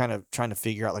like they're kind of trying to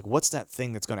figure out like, what's that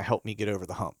thing that's going to help me get over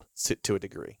the hump to a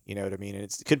degree, you know what I mean? And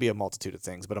it could be a multitude of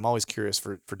things, but I'm always curious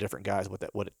for different guys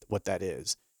what that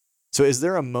is. So is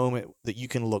there a moment that you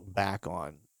can look back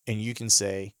on and you can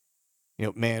say,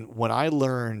 man, when I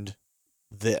learned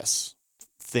this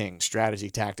thing, strategy,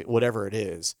 tactic, whatever it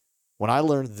is, when I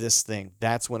learned this thing,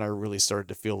 that's when I really started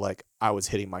to feel like I was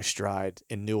hitting my stride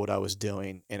and knew what I was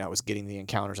doing, and I was getting the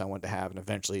encounters I wanted to have, and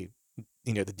eventually,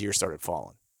 the deer started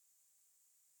falling?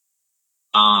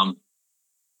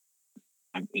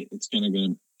 It's going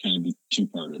to kind of be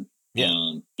two-parted.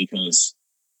 Yeah. Because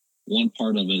one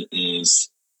part of it is,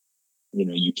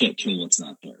 you can't kill what's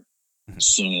not there. Mm-hmm.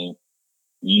 So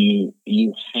you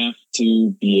have to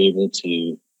be able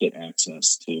to get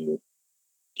access to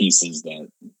pieces that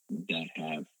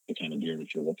have the kind of deer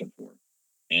that you're looking for,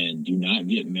 and do not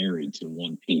get married to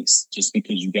one piece just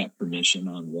because you got permission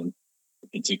on one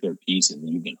particular piece and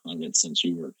you've been hunting since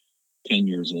you were 10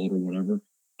 years old or whatever.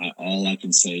 All I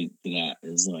can say to that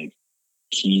is like,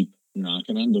 keep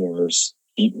knocking on doors,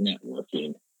 keep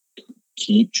networking,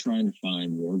 keep trying to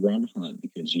find more ground to hunt,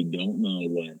 because you don't know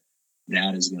when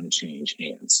that is going to change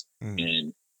hands.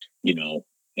 And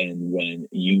and when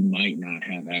you might not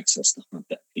have access to hunt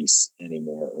that piece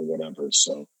anymore or whatever.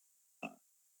 So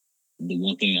the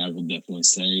one thing I will definitely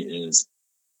say is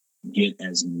get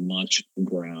as much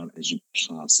ground as you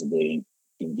possibly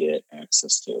can get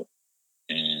access to.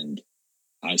 And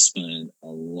I spend a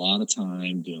lot of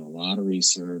time doing a lot of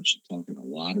research, talking to a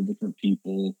lot of different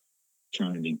people,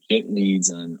 trying to get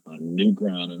leads on new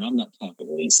ground. And I'm not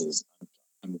talking leases.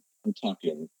 I'm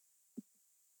talking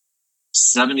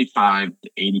 75 to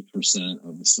 80%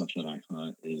 of the stuff that I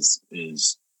hunt is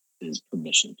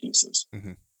permission pieces.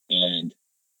 Mm-hmm. And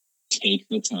take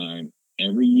the time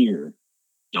every year.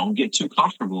 Don't get too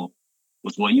comfortable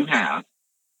with what you have,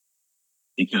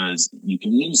 because you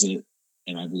can lose it.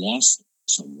 And I've lost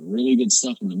some really good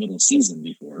stuff in the middle of season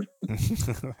before.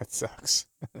 That sucks.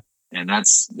 And that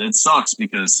sucks,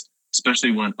 because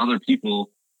especially when other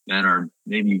people that are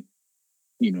maybe,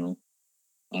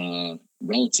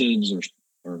 relatives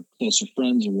or closer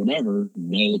friends or whatever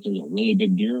know that there's a really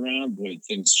big deer around, boy,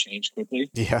 things change quickly.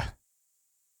 Yeah.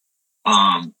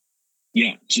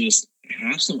 Yeah, just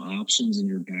have some options in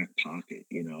your back pocket,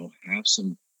 have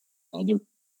some other,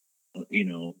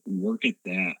 work at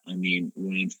that. I mean,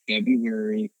 when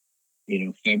February,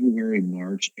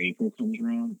 March, April comes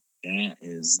around,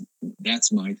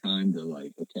 that's my time to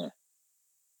like, okay,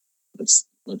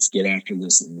 let's get after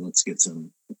this and let's get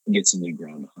some new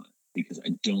ground to hunt, because I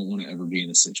don't want to ever be in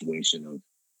a situation of,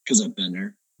 because I've been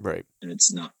there, Right. and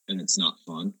it's not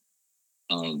fun,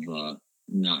 of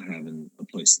not having a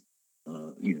place,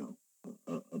 a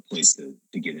place to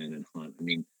get in and hunt. I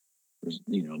mean, there's,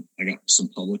 I got some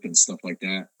public and stuff like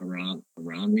that around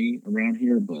me around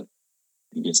here, but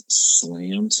it gets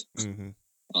slammed. Mm-hmm.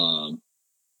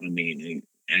 I mean, it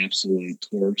absolutely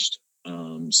torched.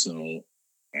 So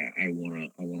I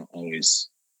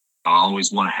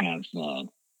always want to have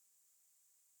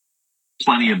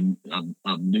plenty of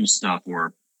new stuff,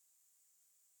 or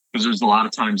because there's a lot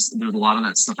of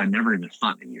that stuff I never even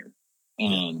hunt in here,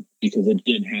 because it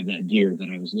didn't have that deer that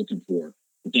I was looking for.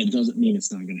 But that doesn't mean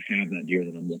it's not going to have that deer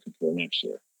that I'm looking for next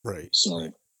year. Right. So,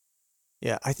 right.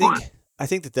 Yeah, I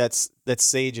think that's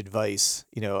sage advice.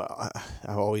 I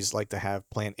always like to have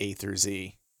plan A through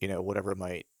Z. Whatever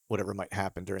might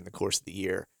happen during the course of the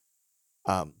year.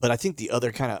 But I think the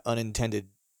other kind of unintended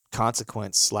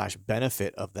consequence /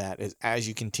 benefit of that is, as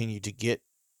you continue to get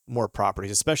more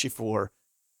properties, especially for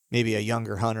maybe a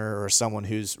younger hunter or someone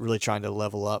who's really trying to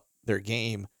level up their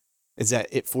game, is that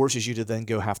it forces you to then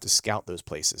go have to scout those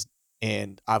places.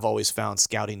 And I've always found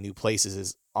scouting new places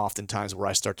is oftentimes where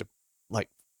I start to like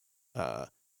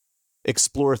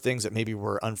explore things that maybe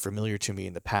were unfamiliar to me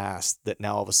in the past that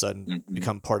now all of a sudden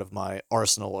become part of my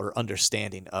arsenal or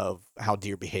understanding of how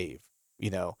deer behave,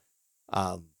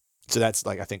 so that's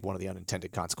like, I think, one of the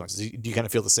unintended consequences. Do you kind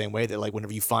of feel the same way that like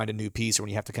whenever you find a new piece or when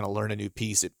you have to kind of learn a new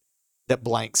piece, that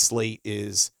blank slate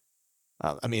is,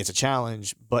 it's a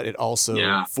challenge, but it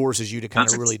also forces you to kind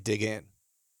of really dig in.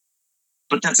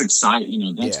 But that's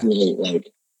exciting. That's really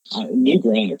like, new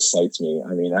ground excites me.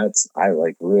 I mean, I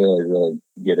like really, really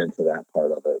get into that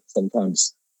part of it.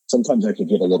 Sometimes I could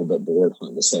get a little bit bored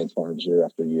hunting the same farms year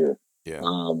after year. Yeah.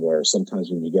 Where sometimes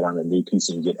when you get on a new piece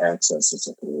and you get access, it's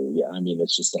like, oh, yeah. I mean,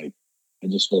 it's just like, I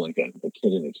just feel like a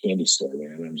kid in a candy store,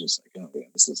 man. And I'm just like, oh yeah,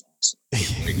 this is awesome.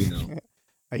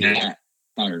 Like, that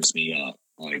fires me up.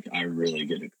 Like, I really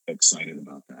get excited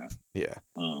about that. Yeah.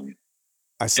 And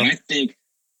I think.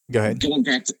 Go ahead. Going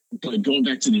back to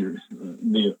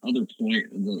the other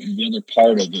point, the other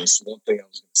part of this, one thing I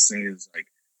was going to say is like,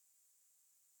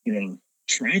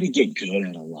 try to get good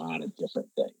at a lot of different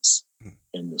things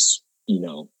in this,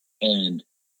 and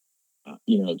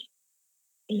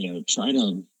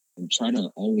try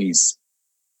to always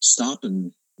stop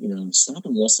and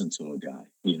listen to a guy,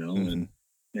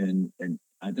 and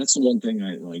that's the one thing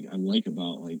I like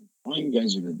about like all you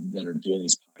guys that are doing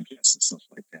these podcasts and stuff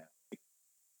like that. Like,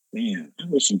 man, I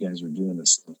wish you guys were doing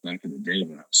this stuff back in the day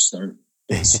when I was starting.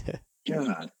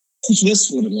 God,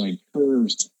 this would have like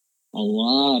curbed a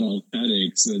lot of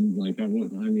headaches, and like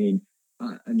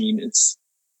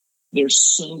there's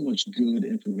so much good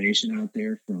information out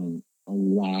there from a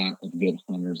lot of good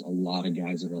hunters, a lot of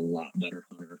guys that are a lot better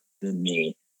hunter than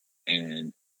me.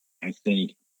 And I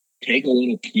think take a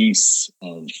little piece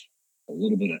of a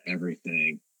little bit of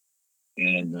everything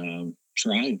and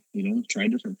try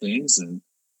different things and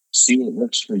see what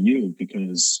works for you,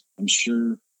 because I'm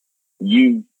sure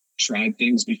you've tried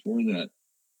things before that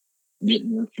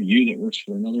didn't work for you that works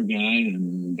for another guy,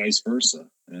 and vice versa.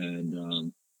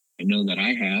 And I know that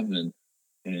I have,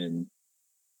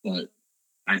 but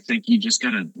I think you just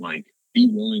gotta like be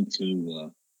willing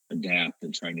to adapt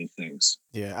and try new things.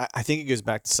 Yeah, I think it goes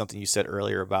back to something you said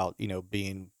earlier about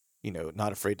being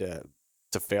not afraid to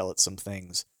fail at some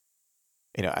things.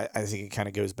 I think it kind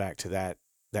of goes back to that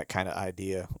kind of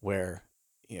idea where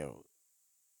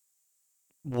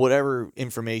whatever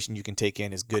information you can take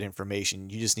in is good information.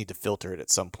 You just need to filter it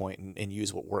at some point and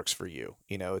use what works for you.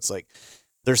 It's like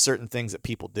there's certain things that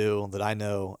people do that I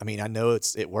know. I mean, I know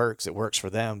it works for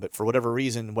them, but for whatever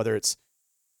reason, whether it's,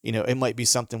 it might be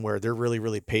something where they're really,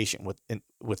 really patient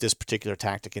with this particular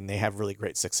tactic and they have really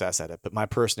great success at it. But my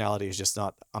personality is just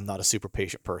I'm not a super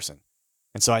patient person.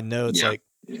 And so I know it's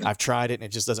I've tried it and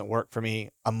it just doesn't work for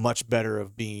me. I'm much better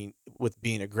of being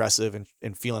aggressive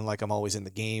and feeling like I'm always in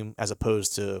the game as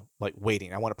opposed to like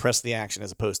waiting. I want to press the action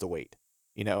as opposed to wait,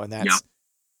 and that's,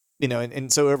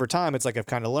 and so over time, it's like I've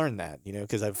kind of learned that,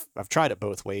 because I've tried it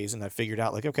both ways and I've figured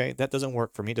out like, okay, that doesn't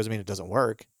work for me. Doesn't mean it doesn't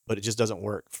work, but it just doesn't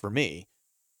work for me.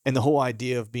 And the whole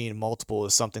idea of being multiple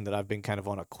is something that I've been kind of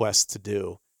on a quest to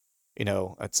do.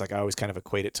 It's like I always kind of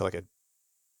equate it to like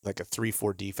like a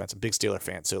 3-4 defense, a big Steeler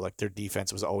fan. So like their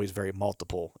defense was always very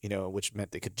multiple, which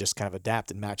meant they could just kind of adapt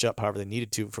and match up however they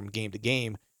needed to from game to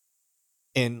game.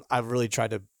 And I've really tried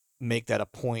to make that a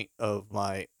point of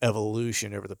my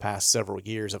evolution over the past several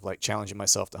years of like challenging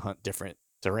myself to hunt different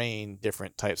terrain,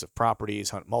 different types of properties,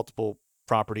 hunt multiple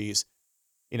properties,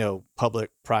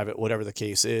 public, private, whatever the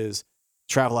case is,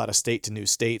 travel out of state to new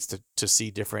states to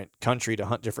see different country, to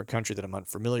hunt different country that I'm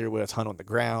unfamiliar with, hunt on the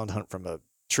ground, hunt from a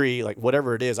tree, like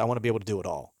whatever it is, I want to be able to do it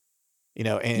all,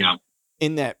 and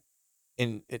and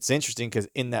it's interesting because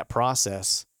in that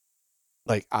process,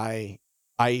 like I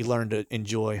learned to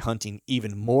enjoy hunting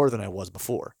even more than I was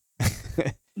before,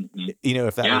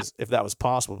 if that was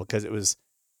possible, because it was,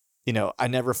 I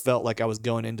never felt like I was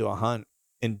going into a hunt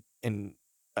and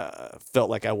felt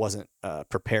like I wasn't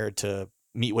prepared to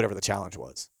meet whatever the challenge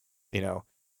was,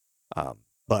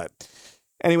 but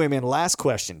anyway, man, last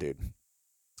question, dude.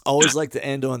 Always like to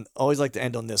end on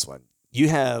this one.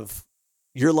 Your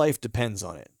life depends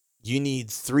on it. You need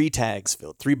 3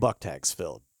 buck tags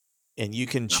filled, and you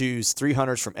can choose 3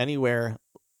 hunters from anywhere,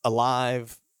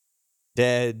 alive,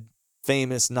 dead,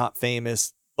 famous, not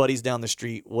famous, buddies down the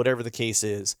street, whatever the case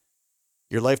is.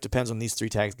 Your life depends on these 3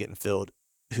 tags getting filled.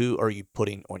 Who are you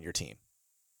putting on your team?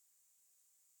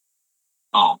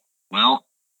 Oh, well,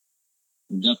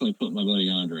 definitely put my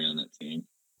buddy Andre on that team.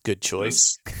 Good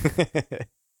choice.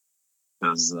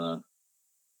 Because,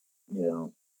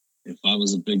 if I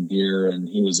was a big deer and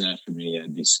he was after me,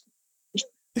 I'd be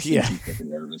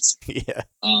nervous. Yeah.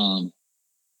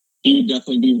 He would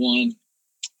definitely be one.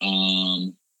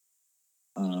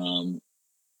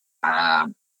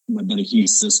 My buddy Heath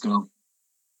Cisco.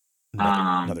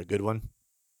 Another good one.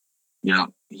 Yeah,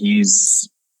 he's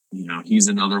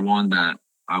another one that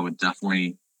I would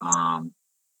definitely put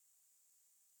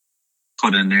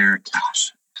in there.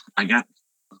 Gosh, I got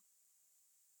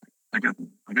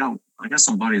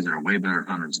some buddies that are way better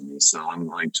hunters than me, so I'm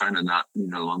like trying to not,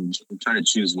 I'm trying to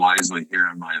choose wisely here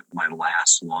on my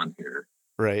last one here.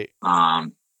 Right.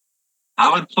 I'd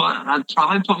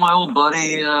probably put my old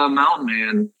buddy mountain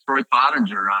man Troy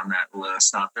Pottinger on that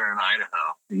list out there in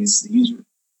Idaho.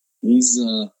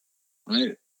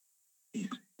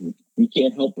 We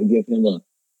can't help but give him a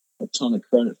ton of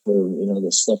credit for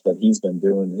the stuff that he's been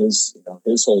doing, his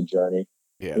whole journey.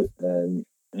 Yeah.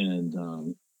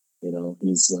 And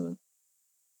he's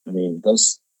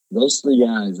those 3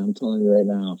 guys, I'm telling you right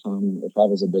now, if I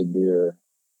was a big deer,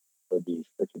 I would be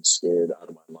freaking scared out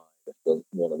of my mind if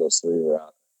one of those 3 were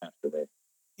out after me.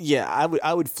 Yeah,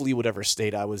 I would flee whatever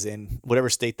state I was in, whatever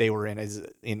state they were in,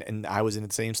 and I was in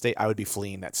the same state. I would be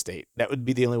fleeing that state. That would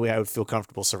be the only way I would feel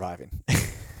comfortable surviving.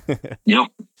 Yep.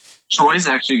 Troy's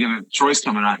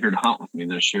coming out here to hunt with me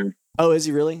this year. Oh, is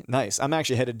he really? Nice. I'm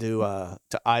actually headed to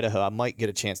Idaho. I might get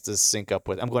a chance to sync up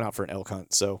with. I'm going out for an elk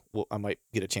hunt, so I might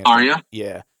get a chance. Are you?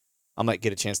 Yeah, I might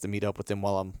get a chance to meet up with him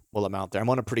while I'm out there. I'm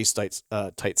on a pretty tight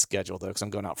schedule though, because I'm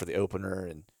going out for the opener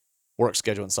and work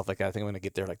schedule and stuff like that. I think I'm going to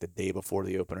get there like the day before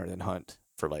the opener and then hunt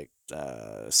for like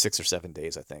 6 or 7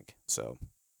 days, I think. So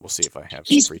we'll see if I have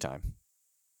some free time.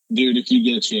 Dude, if you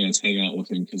get a chance, hang out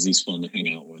with him because he's fun to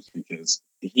hang out with because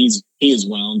he is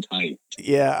wound tight.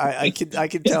 Yeah, I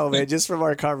can tell, man, just from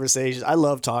our conversations. I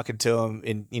love talking to him,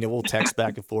 and we'll text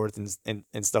back and forth and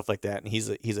stuff like that. And he's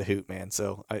a hoot, man.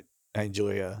 So I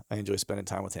enjoy spending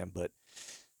time with him. But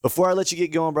before I let you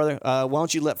get going, brother, why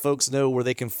don't you let folks know where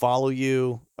they can follow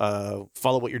you,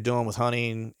 follow what you're doing with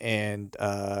hunting, and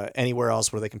anywhere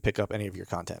else where they can pick up any of your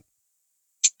content.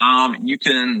 You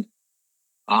can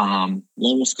Lone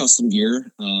Wolf Custom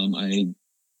Gear. I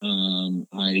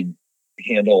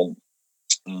handle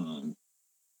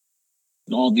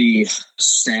all the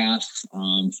staff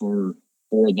for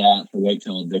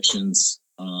Whitetail Addictions.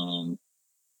 You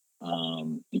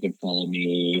can follow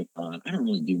me. I don't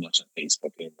really do much on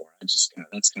Facebook anymore. That's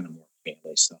kind of more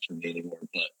family stuff for me anymore.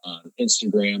 But on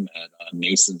Instagram at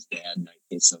Mason's Dad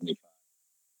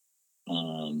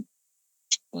 1975.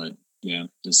 But yeah,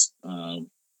 just our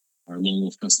Lone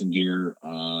Wolf Custom Gear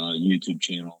YouTube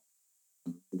channel.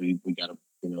 We got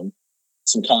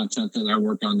some content that I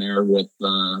work on there with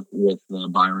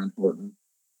Byron Horton.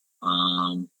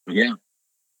 But yeah,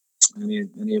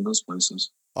 any of those places.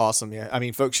 Awesome, yeah. I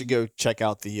mean, folks should go check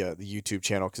out the YouTube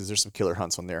channel because there's some killer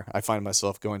hunts on there. I find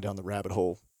myself going down the rabbit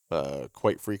hole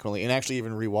quite frequently, and actually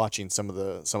even rewatching some of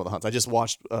the hunts. I just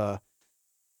watched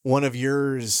one of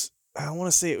yours. I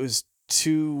want to say it was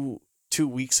two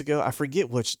weeks ago. I forget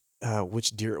which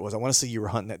deer it was. I want to say you were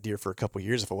hunting that deer for a couple of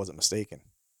years, if I wasn't mistaken.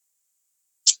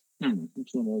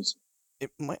 Which one was?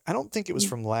 I don't think it was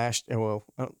from last. Well,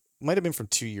 it might have been from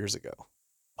 2 years ago,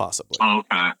 possibly. Oh,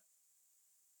 okay.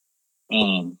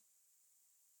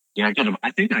 Yeah,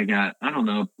 I think I don't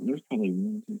know. There's probably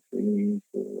 1, 2, 3,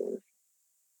 4.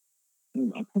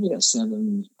 I probably got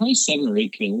 7 or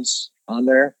 8 kills on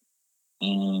there.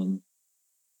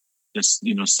 Just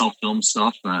self-film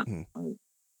stuff that,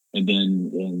 and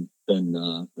then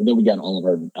we got all of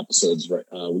our episodes right.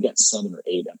 We got 7 or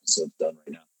 8 episodes done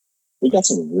right now. We got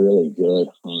some really good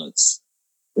hunts.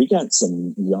 We got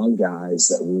some younger guys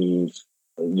that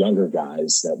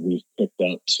we've picked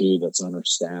up too. That's on our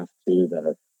staff too.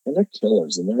 And they're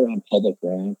killers, and they're on public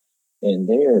ground, and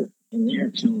they're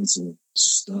killing some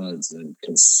studs and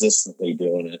consistently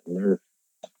doing it. And they're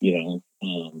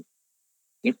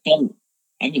fun.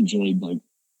 I've enjoyed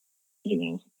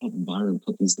helping Byron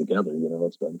put these together.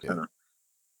 It's been kind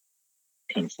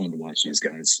of fun to watch these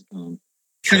guys.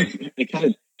 It kind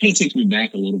of takes me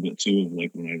back a little bit too, of like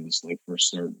when I was like first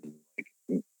starting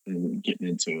and getting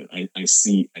into it. I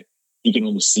see, you can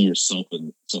almost see yourself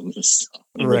in some of this stuff.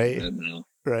 Right now.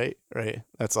 Right.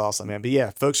 That's awesome, man. But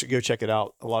yeah, folks should go check it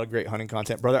out. A lot of great hunting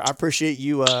content, brother. I appreciate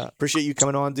you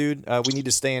coming on, dude. We need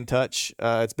to stay in touch.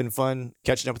 It's been fun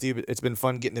catching up with you, but it's been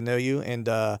fun getting to know you, and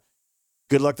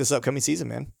good luck this upcoming season,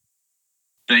 man.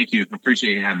 Thank you.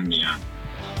 Appreciate you having me on.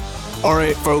 All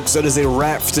right, folks, that is a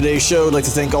wrap for today's show. I'd like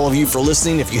to thank all of you for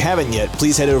listening. If you haven't yet,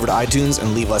 please head over to iTunes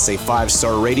and leave us a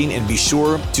 5-star rating, and be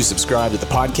sure to subscribe to the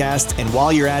podcast. And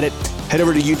while you're at it, head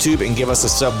over to YouTube and give us a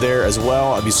sub there as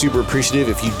well. I'd be super appreciative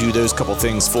if you do those couple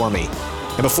things for me.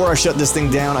 And before I shut this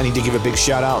thing down, I need to give a big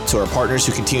shout out to our partners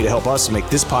who continue to help us make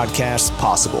this podcast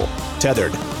possible.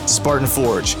 Tethered, Spartan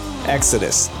Forge,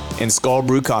 Exodus, and Skull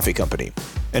Brew Coffee Company.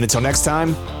 And until next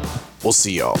time, we'll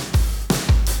see y'all.